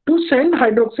India to send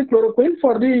hydroxychloroquine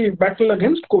for the battle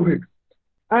against COVID.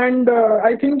 And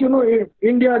I think,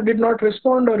 India did not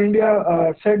respond, or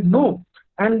India said no.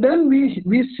 And then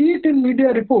we see it in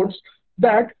media reports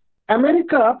that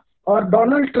America, or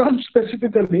Donald Trump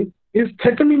specifically, is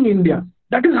threatening India.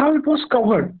 That is how it was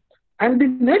covered. And the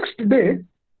next day,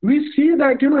 we see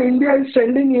that India is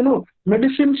sending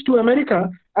medicines to America,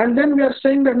 and then we are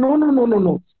saying that no, no, no, no,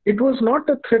 no, it was not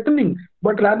a threatening,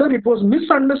 but rather it was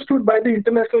misunderstood by the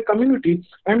international community,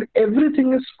 and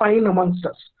everything is fine amongst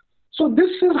us. So this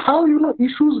is how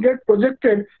issues get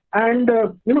projected, and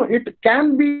it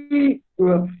can be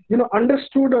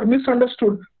understood or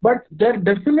misunderstood, but there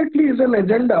definitely is an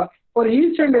agenda for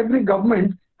each and every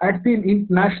government at the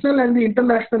national and the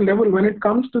international level when it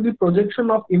comes to the projection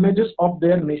of images of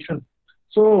their nation.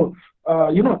 So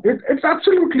it's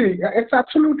absolutely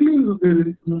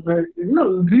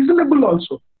reasonable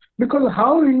also, because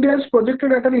how India is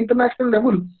projected at an international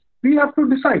level, we have to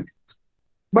decide,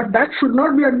 but that should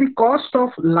not be at the cost of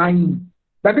lying.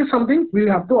 That is something we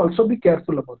have to also be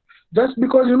careful about. Just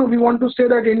because we want to say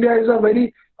that India is a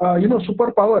very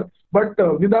superpower, but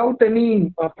without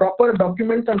any proper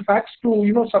documents and facts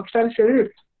to substantiate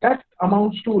it, that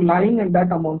amounts to lying and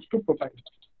that amounts to propaganda.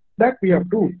 That we have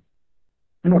to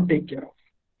take care of.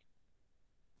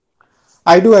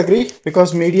 I do agree,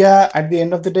 because media at the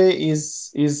end of the day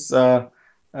is a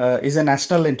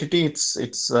national entity.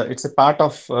 It's a part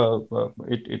of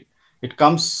it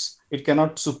comes. It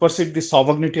cannot supersede the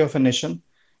sovereignty of a nation.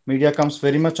 Media comes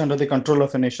very much under the control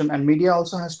of a nation, and media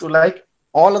also has to, like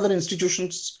all other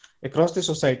institutions across the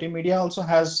society, media also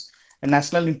has a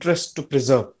national interest to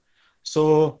preserve.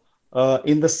 So,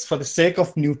 in this, for the sake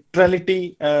of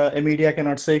neutrality, a media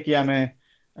cannot say कि हमें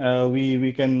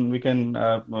we can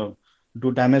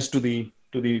do damage to the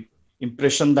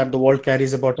impression that the world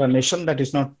carries about our nation. That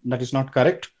is not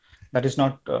correct. That is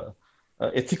not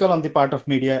ethical on the part of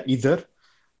media either.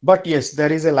 But yes,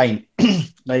 there is a line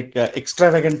like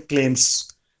extravagant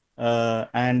claims,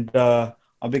 and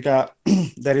Abhika,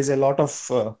 there is a lot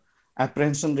of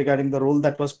apprehension regarding the role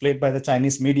that was played by the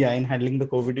Chinese media in handling the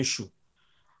COVID issue,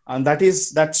 and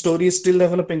that story is still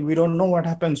developing. We don't know what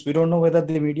happens. We don't know whether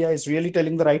the media is really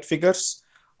telling the right figures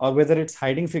or whether it's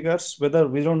hiding figures. Whether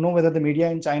We don't know whether the media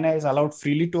in China is allowed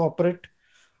freely to operate.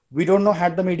 We don't know,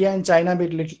 had the media in China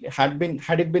had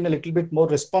it been a little bit more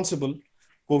responsible,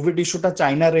 Covid इश्यूटा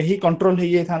China रे ही control हो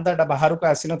जाता एटा बाहर को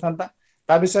आसी न था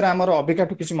ता विषय आमर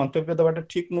अबिकाठू किसी मंतव्य देवाटा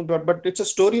ठीक नु but it's a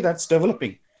story that's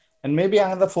developing and maybe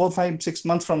another 4 5 6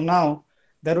 months from now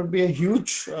there would be a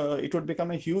huge it would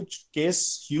become a huge case,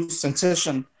 huge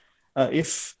sensation,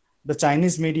 if the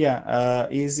Chinese media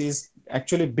is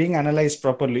actually being analyzed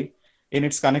properly in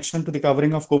its connection to the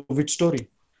covering of COVID story.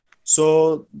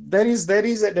 So there is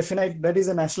a definite, there is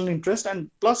a national interest, and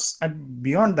plus and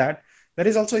beyond that there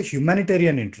is also a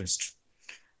humanitarian interest.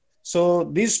 So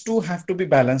these two have to be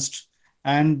balanced,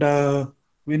 and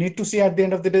we need to see at the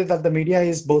end of the day that the media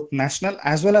is both national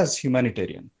as well as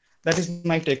humanitarian. That is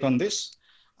my take on this.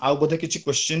 Au bodhe kichi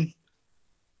question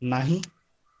nahi,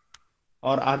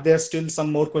 or are there still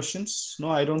some more questions? No,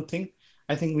 I don't think.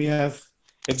 I think we have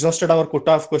exhausted our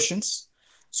quota of questions.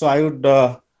 So I would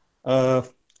uh,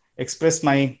 express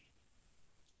my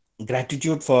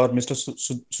gratitude for Mr.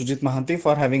 Sujit Mohanty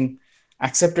for having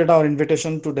accepted our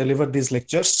invitation to deliver these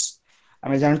lectures. I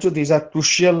mean, these are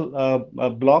crucial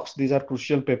blocks, these are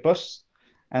crucial papers,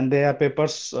 and they are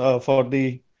papers for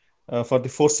the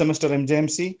fourth semester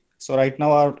MJMC. So right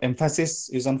now our emphasis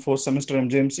is on fourth semester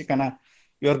MJMC.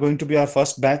 You are going to be our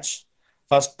first batch,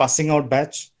 first passing out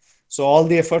batch. So all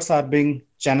the efforts are being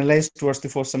channelized towards the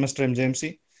fourth semester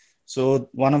MJMC. So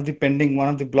one of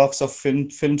the blocks of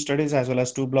film studies, as well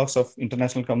as two blocks of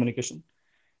international communication,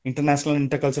 international and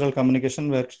intercultural communication,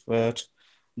 were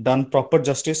done proper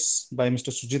justice by Mr.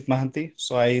 Sujit Mohanty.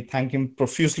 So I thank him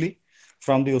profusely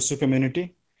from the OSU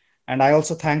community. And I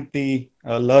also thank the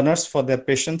learners for their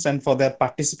patience and for their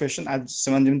participation. As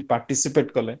Simanjim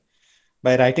participate kale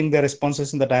by writing their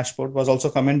responses in the dashboard was also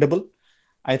commendable.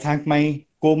 I thank my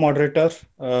co-moderator,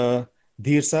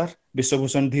 Dheer sir,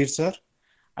 Biswabhushan Dheer sir.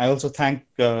 I also thank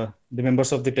the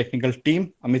members of the technical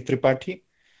team, Amit Tripathi,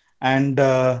 and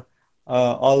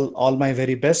all my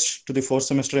very best to the fourth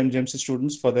semester MJMC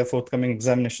students for their forthcoming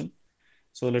examination.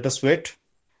 So let us wait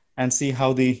and see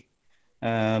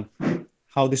uh,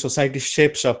 how the society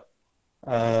shapes up,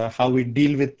 how we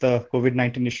deal with the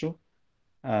COVID-19 issue.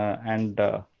 And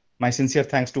my sincere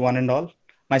thanks to one and all.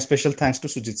 My special thanks to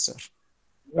Sujit sir.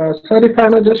 Sir, if I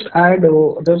may just add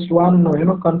just one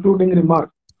concluding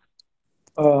remark.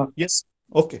 Uh, Yes.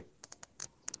 Okay.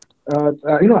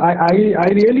 I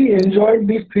really enjoyed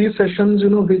these three sessions,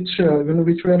 which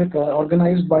were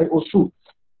organized by OSU,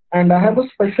 and I have a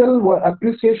special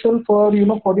appreciation for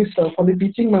for the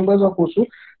teaching members of OSU,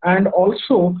 and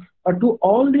also to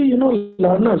all the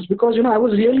learners, because I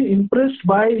was really impressed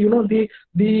by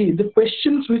the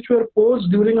questions which were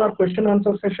posed during our question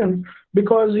answer sessions,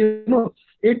 because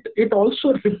it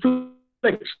also reflects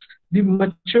reflects the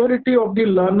maturity of the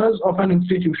learners of an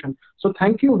institution. So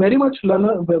thank you very much,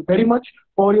 learner, very much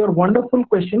for your wonderful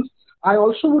questions. I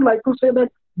also would like to say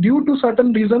that due to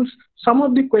certain reasons, some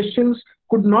of the questions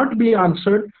could not be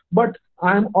answered, but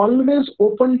I am always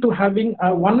open to having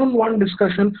a one-on-one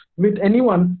discussion with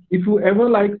anyone if you ever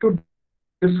like to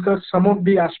discuss some of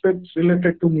the aspects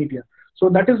related to media. So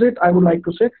that is it. I would like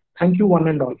to say thank you, one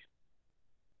and all.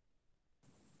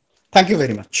 Thank you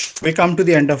very much. We come to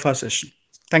the end of our session.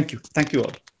 Thank you. Thank you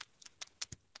all.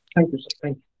 Thank you, sir.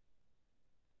 Thank you.